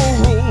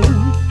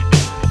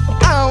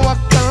 I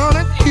walked on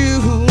at you.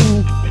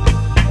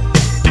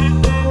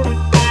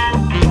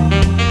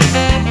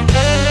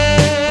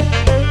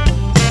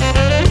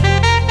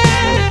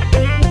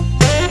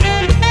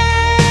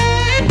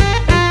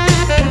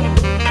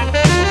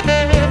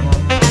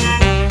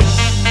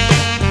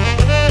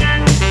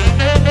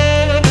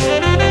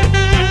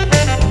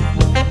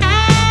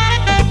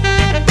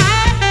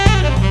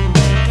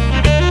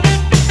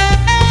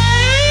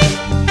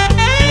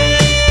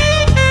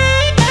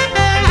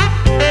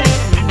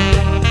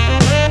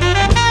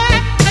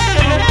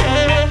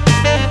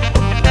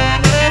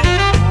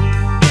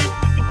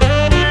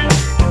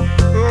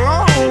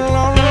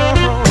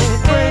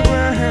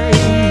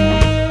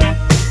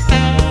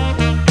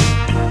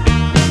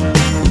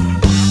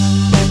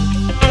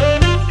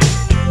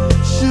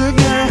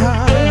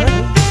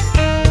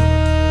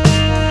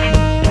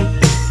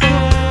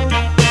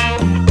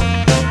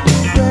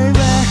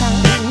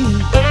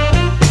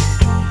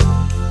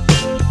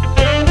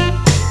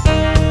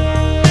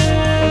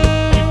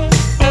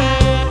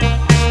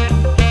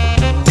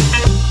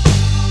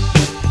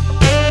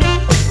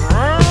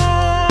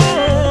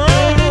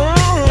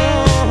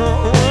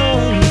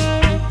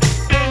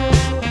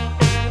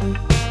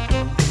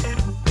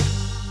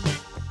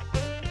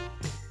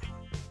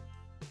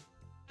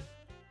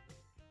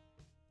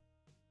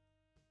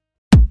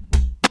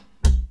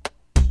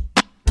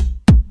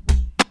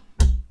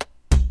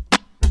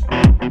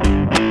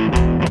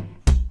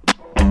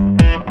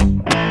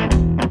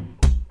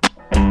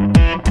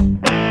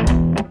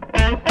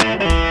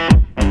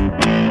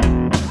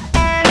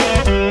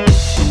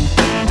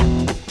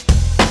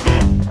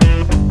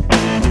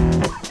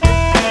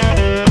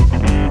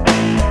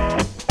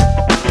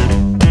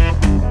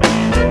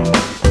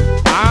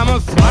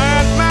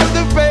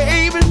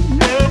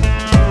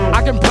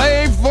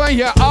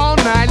 You all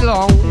night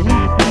long.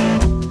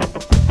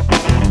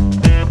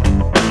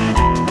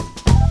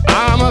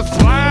 I'm a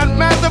slide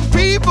master,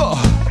 people.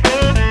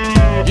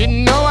 You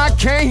know I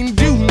can't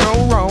do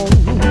no wrong.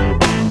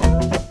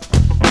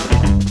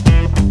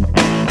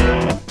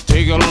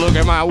 Take a look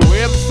at my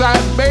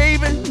website,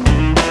 baby.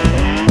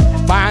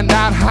 Find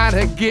out how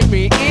to get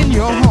me in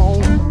your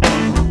home.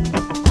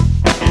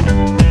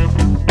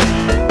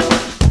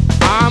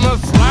 I'm a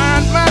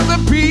slide master,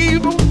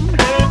 people.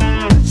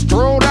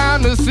 Stroll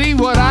down to see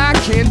what I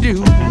can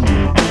do.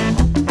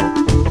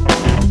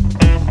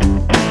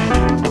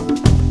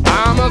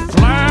 I'm a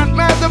slide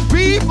master,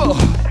 people.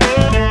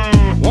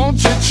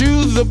 Won't you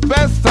choose the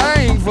best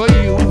thing for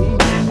you?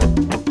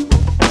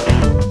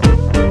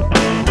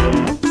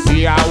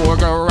 See, I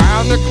work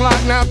around the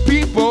clock now,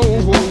 people.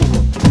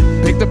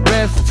 Pick the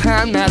best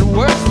time that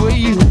works for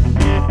you.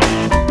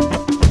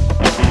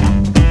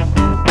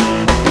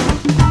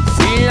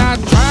 See, I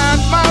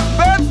tried my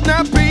best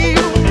now,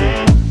 people.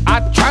 I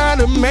try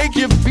to make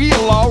you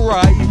feel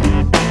alright.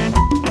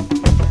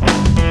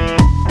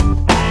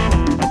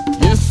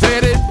 You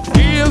said it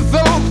feels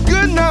so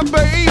good now,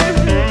 baby.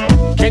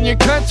 Can you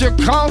cut your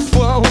cost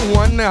for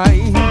one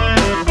night?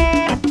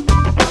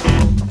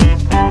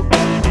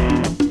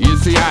 You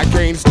see, I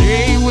can't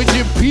stay with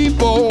you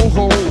people.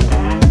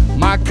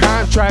 My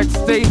contract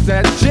states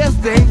that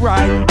just ain't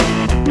right.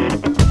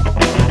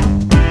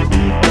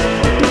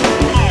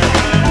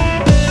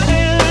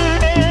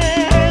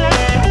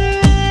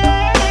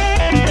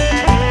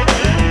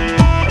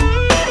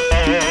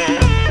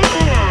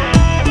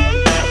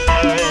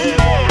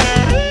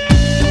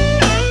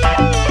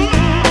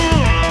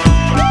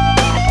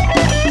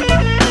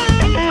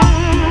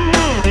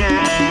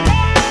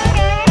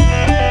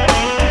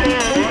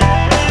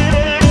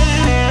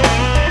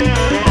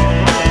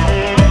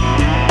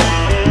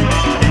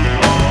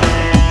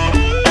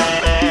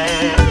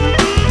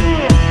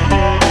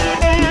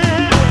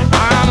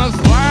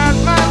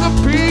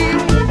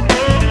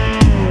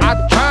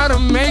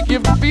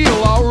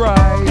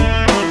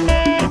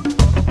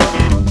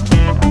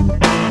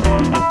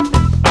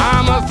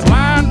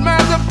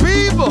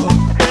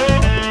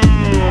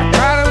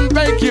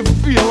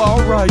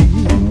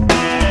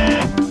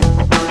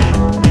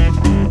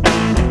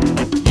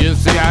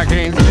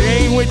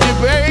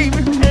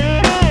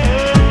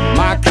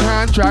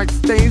 Contract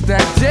states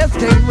that just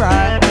ain't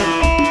right.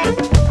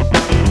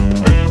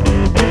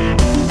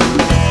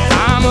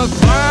 I'm a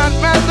smart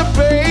master,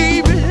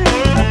 baby.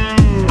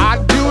 I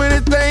do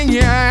anything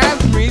you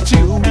ask me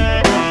to.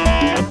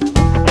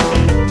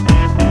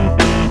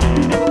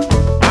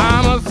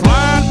 I'm a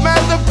smart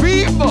master,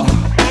 people.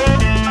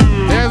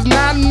 There's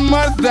not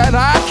much that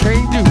I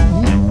can't do.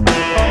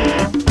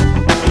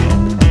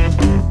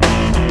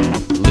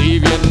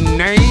 Leave your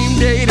name,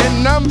 date,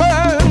 and number,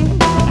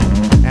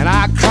 and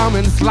I come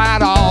and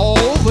slide all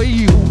over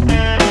you.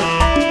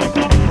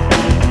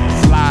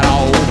 Slide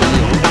all over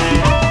you.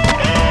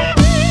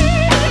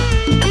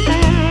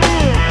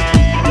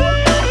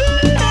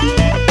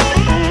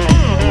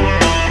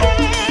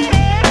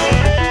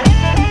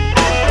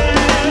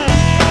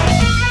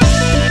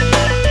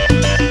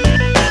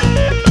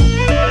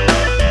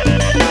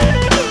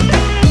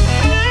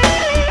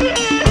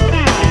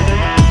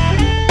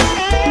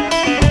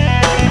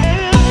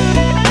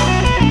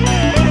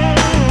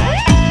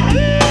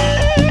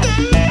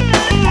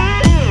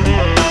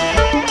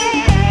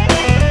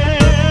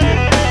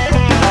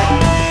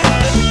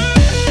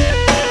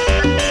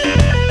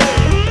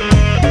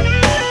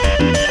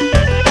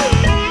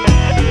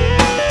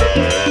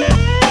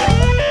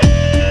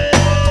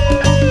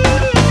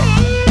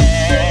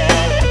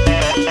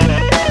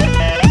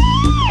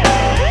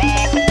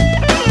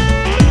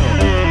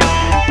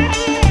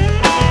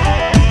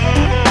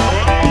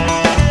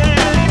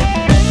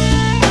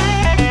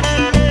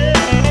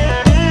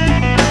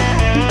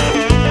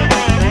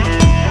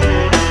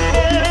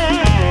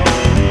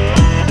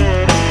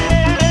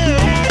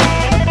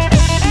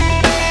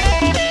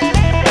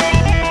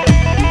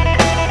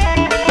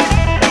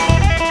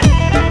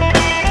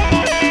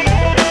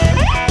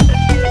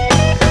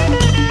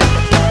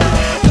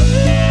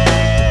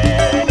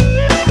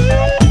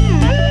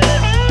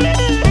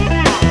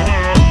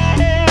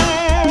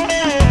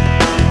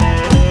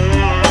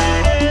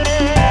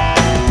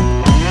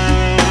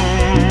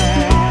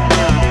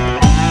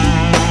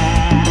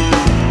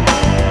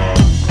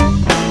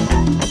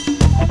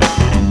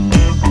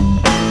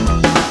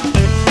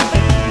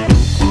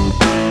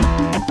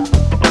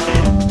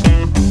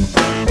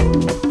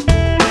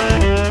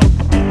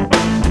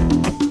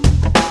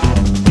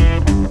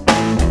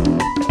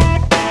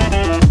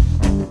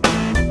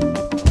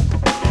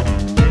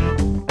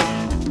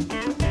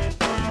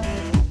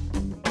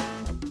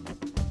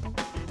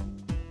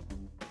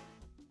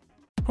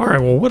 All right,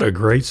 well, what a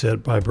great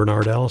set by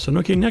Bernard Allison.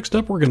 Okay, next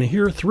up, we're going to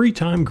hear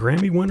three-time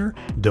Grammy winner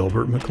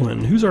Delbert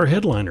McClinton, who's our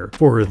headliner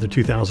for the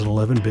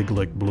 2011 Big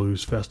Lick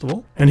Blues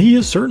Festival. And he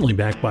is certainly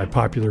backed by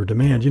popular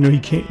demand. You know,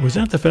 he was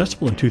at the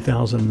festival in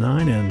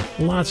 2009, and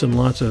lots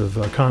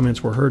of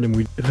comments were heard, and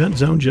Event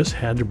Zone just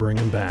had to bring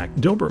him back.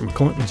 Delbert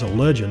McClinton's a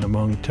legend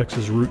among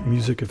Texas root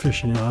music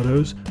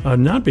aficionados,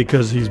 not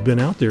because he's been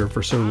out there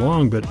for so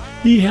long, but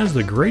he has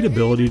the great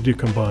ability to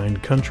combine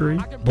country,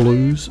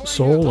 blues,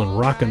 soul, and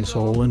rock and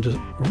soul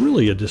into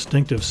really a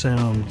distinctive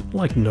sound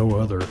like no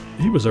other.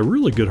 He was a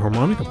really good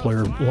harmonica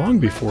player long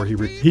before he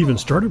even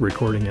started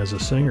recording as a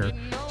singer.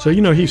 So,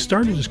 you know, he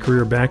started his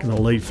career back in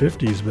the late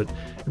 50s, but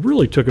it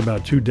really took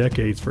about 2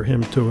 decades for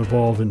him to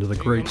evolve into the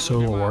great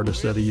solo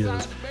artist that he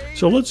is.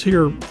 So let's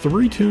hear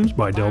 3 tunes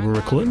by Delbert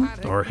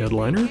McClinton, our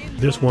headliner.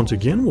 This, once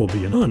again, will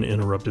be an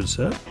uninterrupted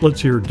set. Let's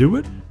hear Do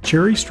It,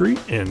 Cherry Street,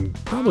 and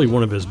probably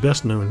one of his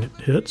best-known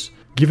hits,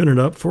 Giving It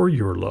Up for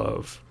Your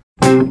Love.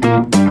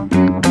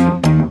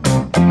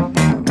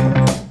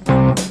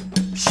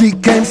 She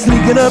came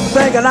sneaking up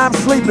thinking I'm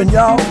sleeping,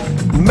 y'all.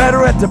 Met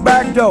her at the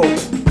back door.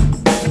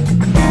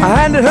 I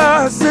handed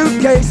her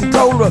suitcase and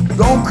told her,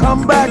 don't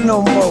come back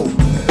no more.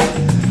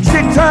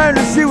 She turned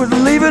and she was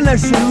leaving and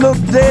she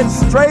looked dead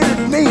straight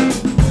at me.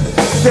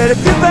 Said, if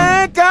you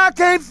think I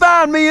can't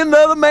find me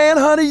another man,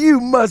 honey, you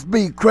must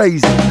be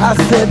crazy. I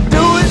said,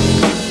 do it.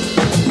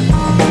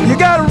 You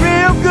got a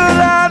real good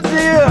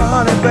idea,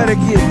 honey, better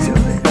get to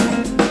it.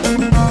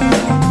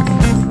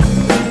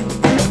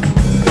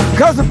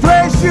 Cause the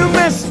place you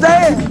miss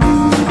staying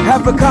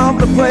have become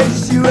the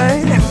place you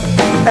ain't.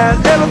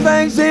 And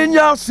everything's in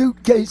your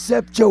suitcase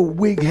except your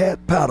wig, hat,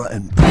 powder,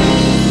 and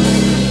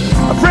boots.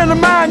 A friend of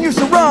mine used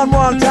to run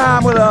one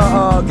time with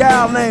a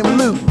gal named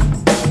Lou.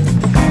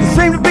 There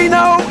seemed to be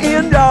no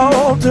end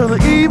all to the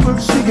evil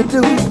she could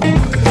do.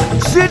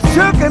 She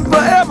took him for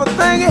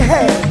everything he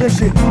had, then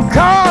she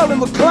called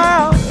him a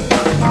clown.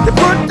 They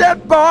put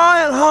that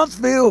boy in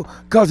Huntsville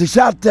 'cause he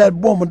shot that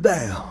woman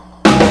down.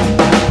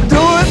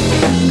 Do it.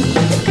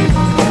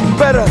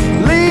 Better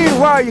leave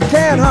while you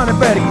can, honey.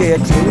 Better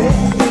get to it.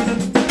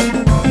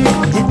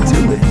 Get to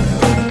it.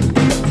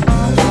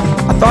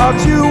 I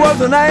thought you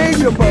was an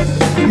angel, but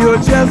you're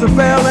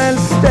Jezebel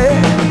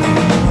instead.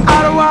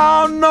 I don't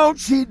want no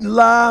cheating,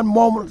 lying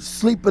woman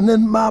sleeping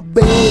in my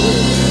bed.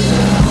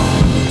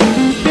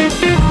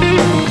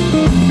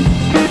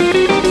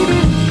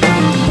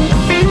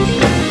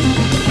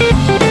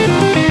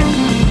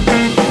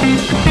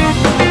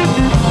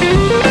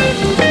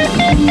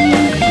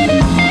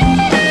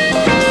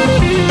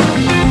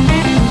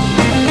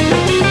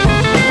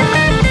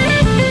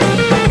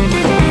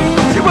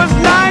 She was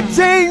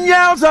 19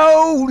 years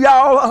old,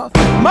 y'all,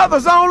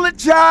 mother's only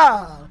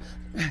child.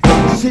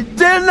 She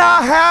did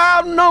not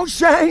have no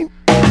shame.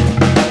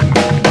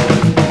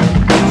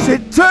 She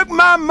took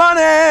my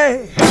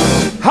money,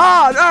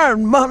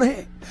 hard-earned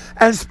money,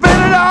 and spent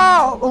it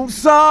all on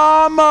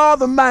some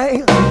other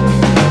man.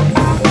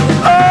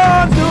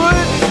 Oh, do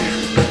it.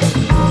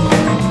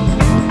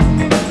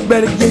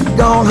 Better get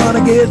gone,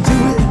 honey, get to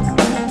it.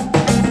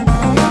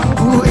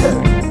 Ooh, yeah.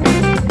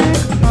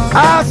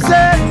 I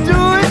said do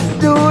it,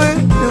 do it,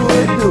 do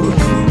it, do it.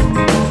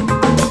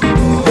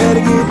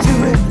 Better get to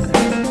it.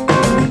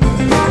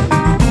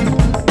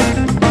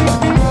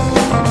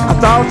 I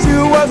thought you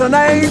was an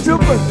angel,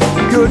 but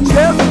you're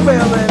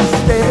Jezebel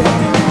instead.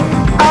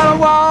 I don't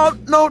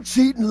want no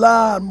cheating,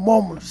 lying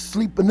woman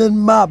sleeping in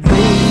my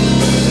bed.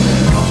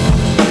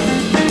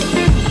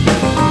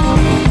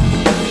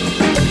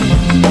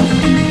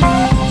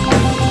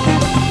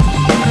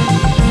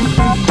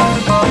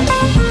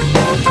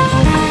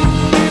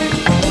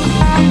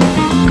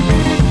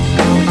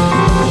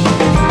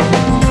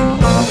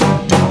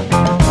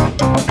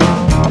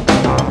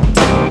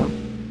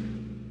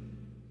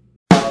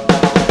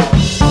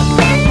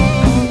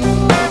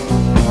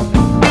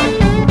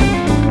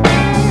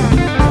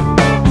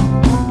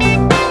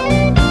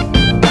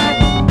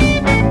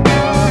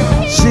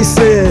 She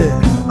said,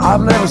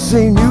 I've never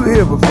seen you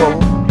here before.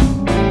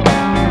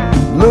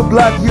 Look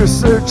like you're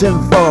searching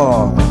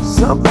for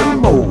something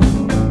more.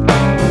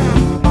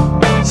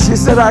 She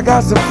said, I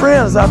got some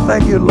friends I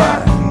think you'd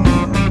like.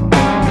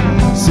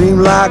 Seem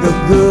like a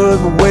good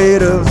way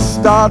to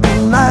start the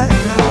night.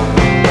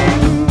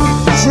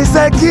 She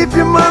said, keep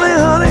your money,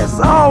 honey, it's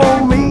all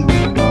on me.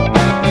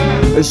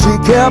 And she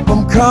kept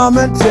them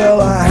coming till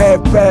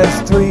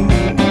 3:30.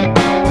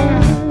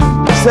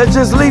 Said,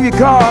 just leave your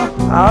car,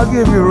 I'll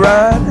give you a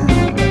ride.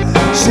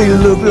 She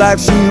looked like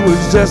she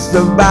was just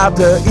about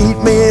to eat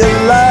me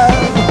alive.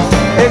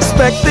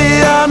 Expect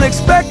the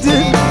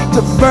unexpected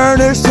to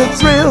furnish the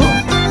thrill,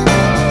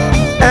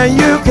 and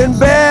you can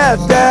bet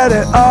that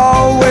it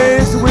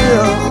always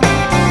will.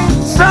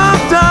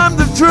 Sometimes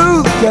the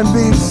truth can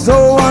be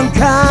so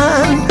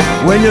unkind.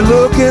 When you're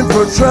looking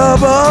for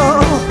trouble,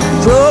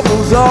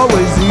 trouble's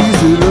always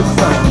easy to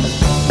find.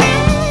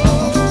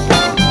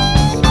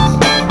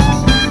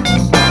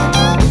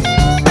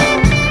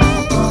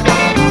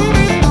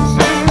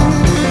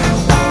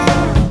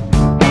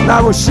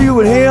 Now was she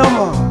with him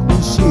or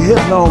she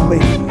hitting on me?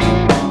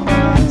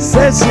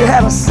 Said she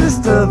had a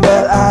sister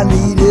that I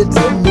needed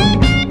to meet.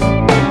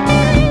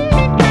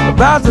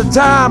 About the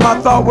time I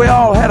thought we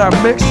all had our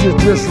mixture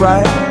just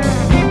right,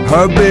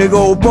 her big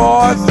old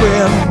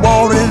boyfriend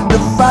wanted to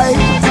fight.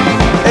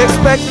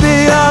 Expect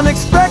the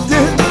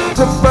unexpected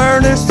to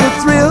furnish the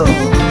thrill,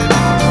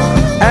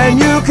 and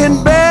you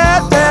can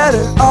bet that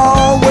it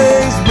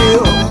always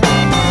will.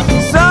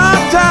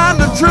 Sometimes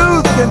the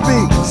truth can be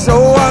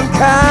so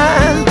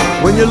unkind.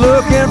 When you're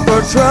looking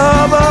for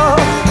trouble,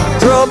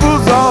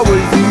 trouble's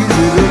always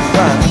easy to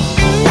find.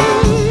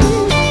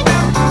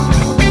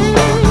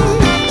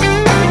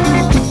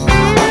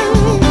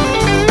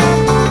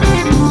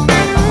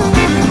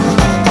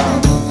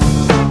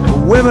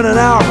 Women and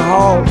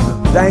alcohol is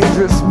a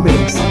dangerous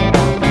mix.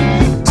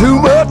 Too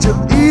much of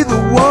either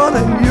one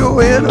and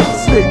you're in a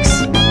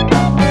fix.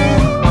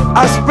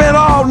 I spent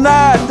all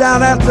night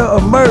down at the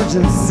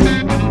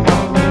emergency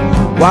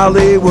while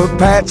they were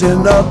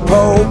patching up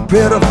poor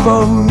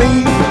pitiful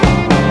me.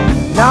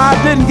 Now I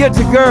didn't get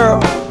the girl,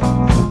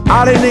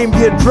 I didn't even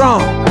get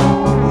drunk.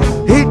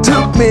 He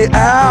took me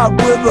out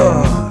with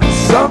a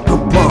sucker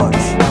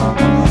punch.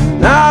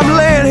 Now I'm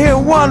laying here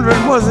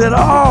wondering, was it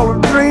all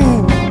a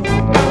dream?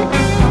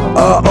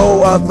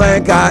 Uh-oh, I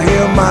think I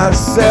hear my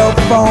cell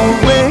phone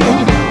ring.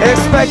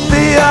 Expect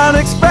the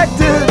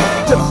unexpected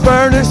to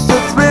furnish the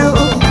thrill,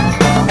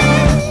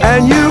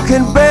 and you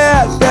can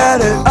bet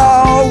that it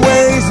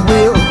always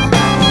will.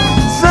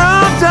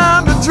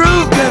 Sometimes the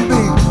truth can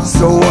be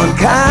so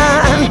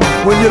unkind.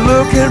 When you're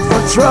looking for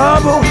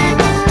trouble,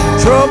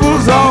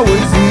 trouble's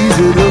always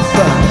easy to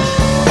find.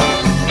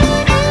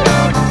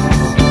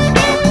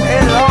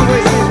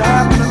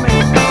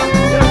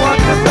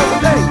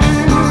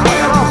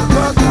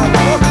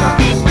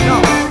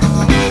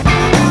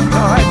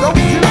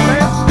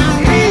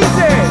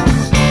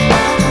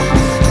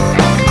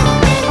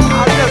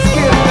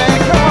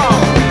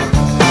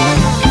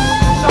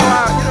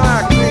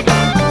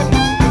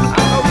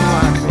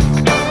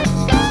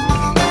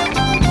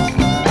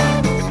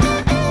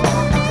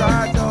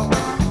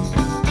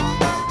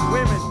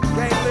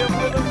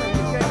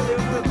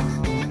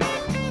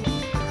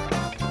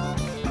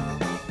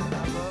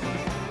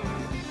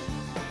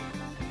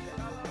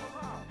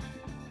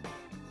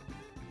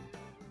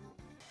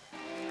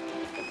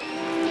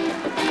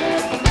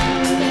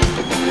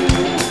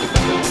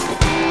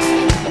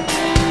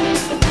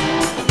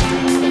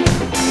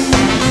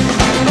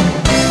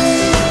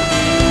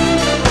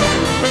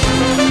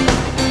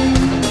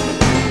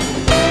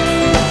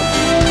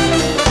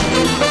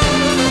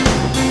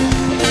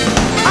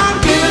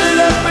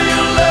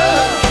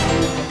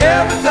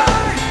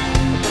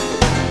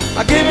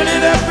 I'm giving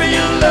it up for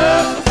your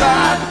love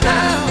right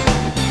now.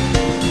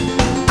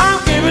 I'm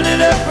giving it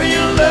up for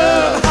your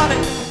love, honey,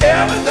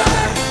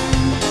 everything.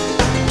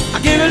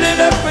 I'm giving it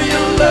up for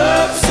your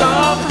love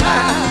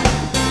somehow.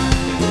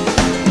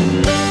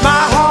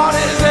 My heart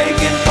is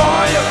aching for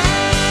you,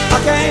 I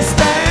can't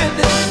stand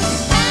it.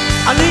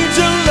 I need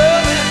your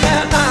love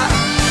and my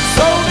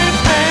soul in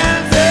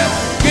hands.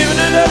 Giving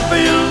it up for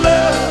your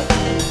love,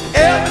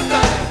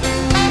 everything.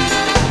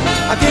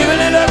 I'm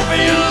giving it up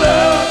for your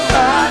love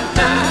right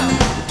now.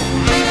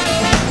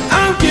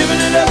 I'm giving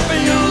it up for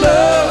your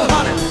love,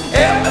 honey,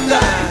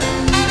 everything.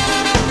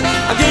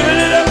 I'm giving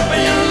it up for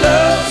your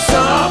love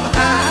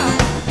somehow.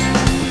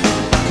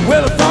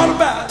 Well, I thought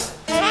about it.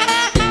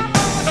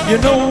 You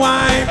know I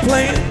ain't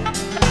playing.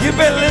 You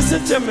better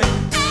listen to me.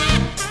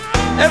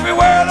 Every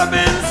word I've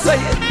been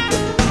saying.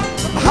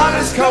 Hot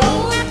is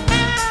cold,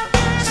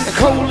 and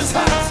cold is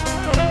hot.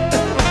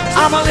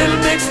 I'm a little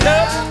mixed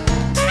up,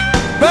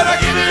 but I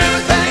give it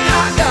everything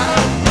I got.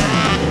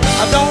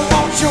 I don't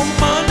want your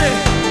money,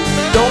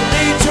 don't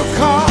need your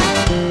car.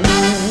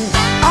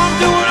 I'm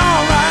doing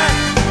alright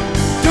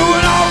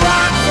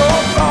so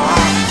far.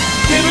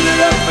 Giving it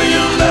up for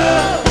your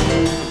love,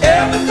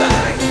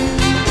 everything.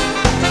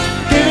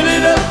 Giving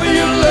it up for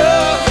your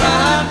love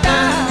right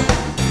now.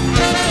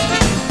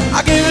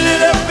 I'm giving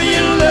it up for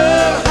your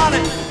love,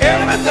 honey,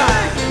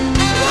 everything.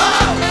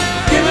 Wow.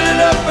 Giving it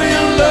up for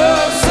your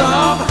love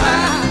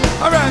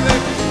somehow. All right,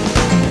 baby.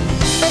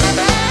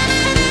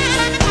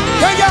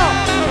 Thank y'all.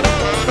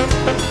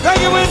 Thank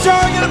you, Will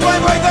Charlie, and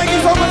Playboy. Thank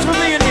you so much for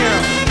being here.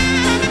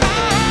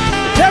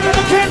 Kevin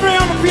McHenry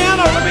on the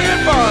piano. Let me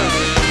in for it.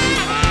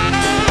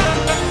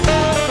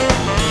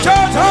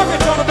 George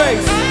Hawkins on the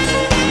bass.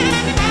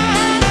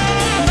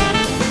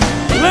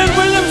 Lynn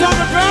Williams on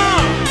the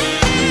drums.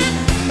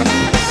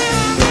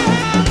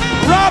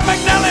 Rob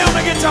McNally on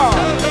the guitar.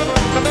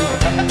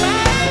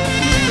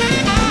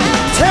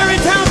 Terry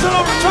Townsend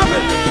on the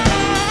trumpet.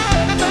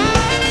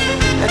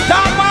 And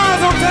Don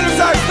Myers on tenor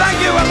sax. Thank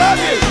you, I love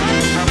you.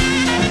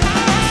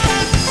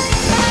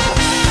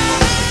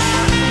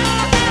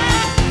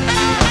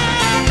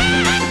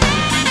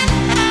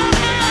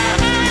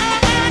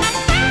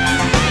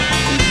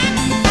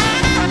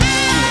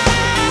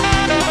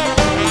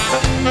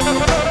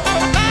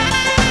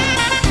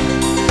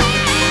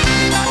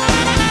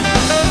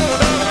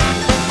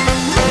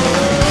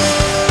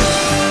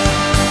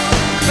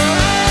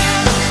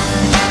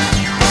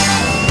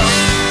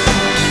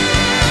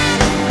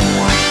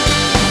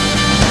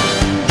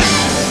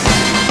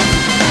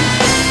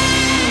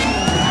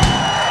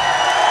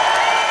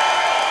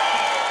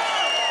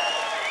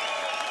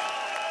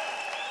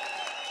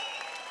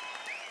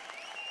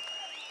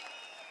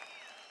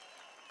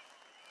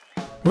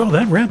 Well,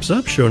 that wraps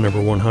up show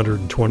number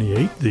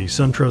 128, the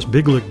SunTrust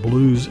Big Lick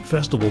Blues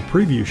Festival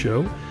preview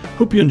show.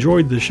 Hope you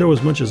enjoyed the show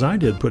as much as I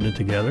did putting it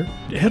together.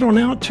 Head on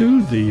out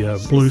to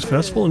the Blues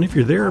Festival, and if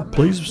you're there,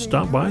 please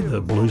stop by the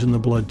Blues in the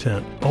Blood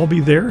tent. I'll be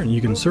there, and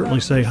you can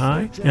certainly say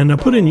hi. And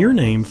put in your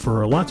name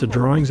for lots of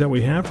drawings that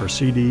we have for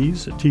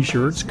CDs,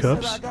 T-shirts,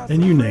 cups,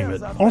 and you name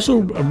it.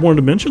 Also, I wanted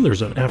to mention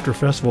there's an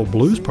after-festival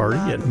blues party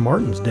at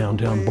Martin's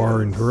Downtown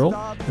Bar and Grill,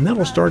 and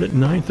that'll start at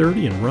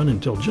 9:30 and run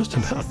until just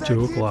about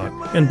 2 o'clock.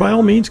 And by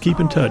all means, keep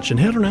in touch and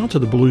head on out to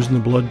the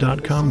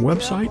BluzNdaBlood.com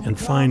website and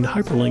find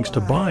hyperlinks to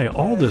buy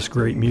all this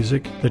great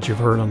music that you've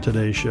heard on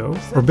today's show.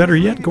 Or better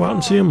yet, go out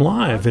and see them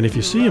live. And if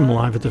you see them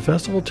live at the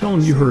festival, tell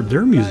them you heard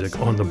their music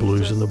on the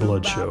Blues in the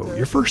Blood show,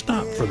 your first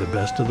stop for the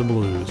best of the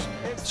blues.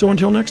 So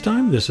until next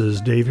time, this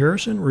is Dave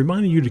Harrison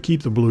reminding you to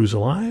keep the blues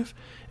alive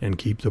and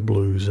keep the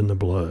blues in the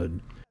blood.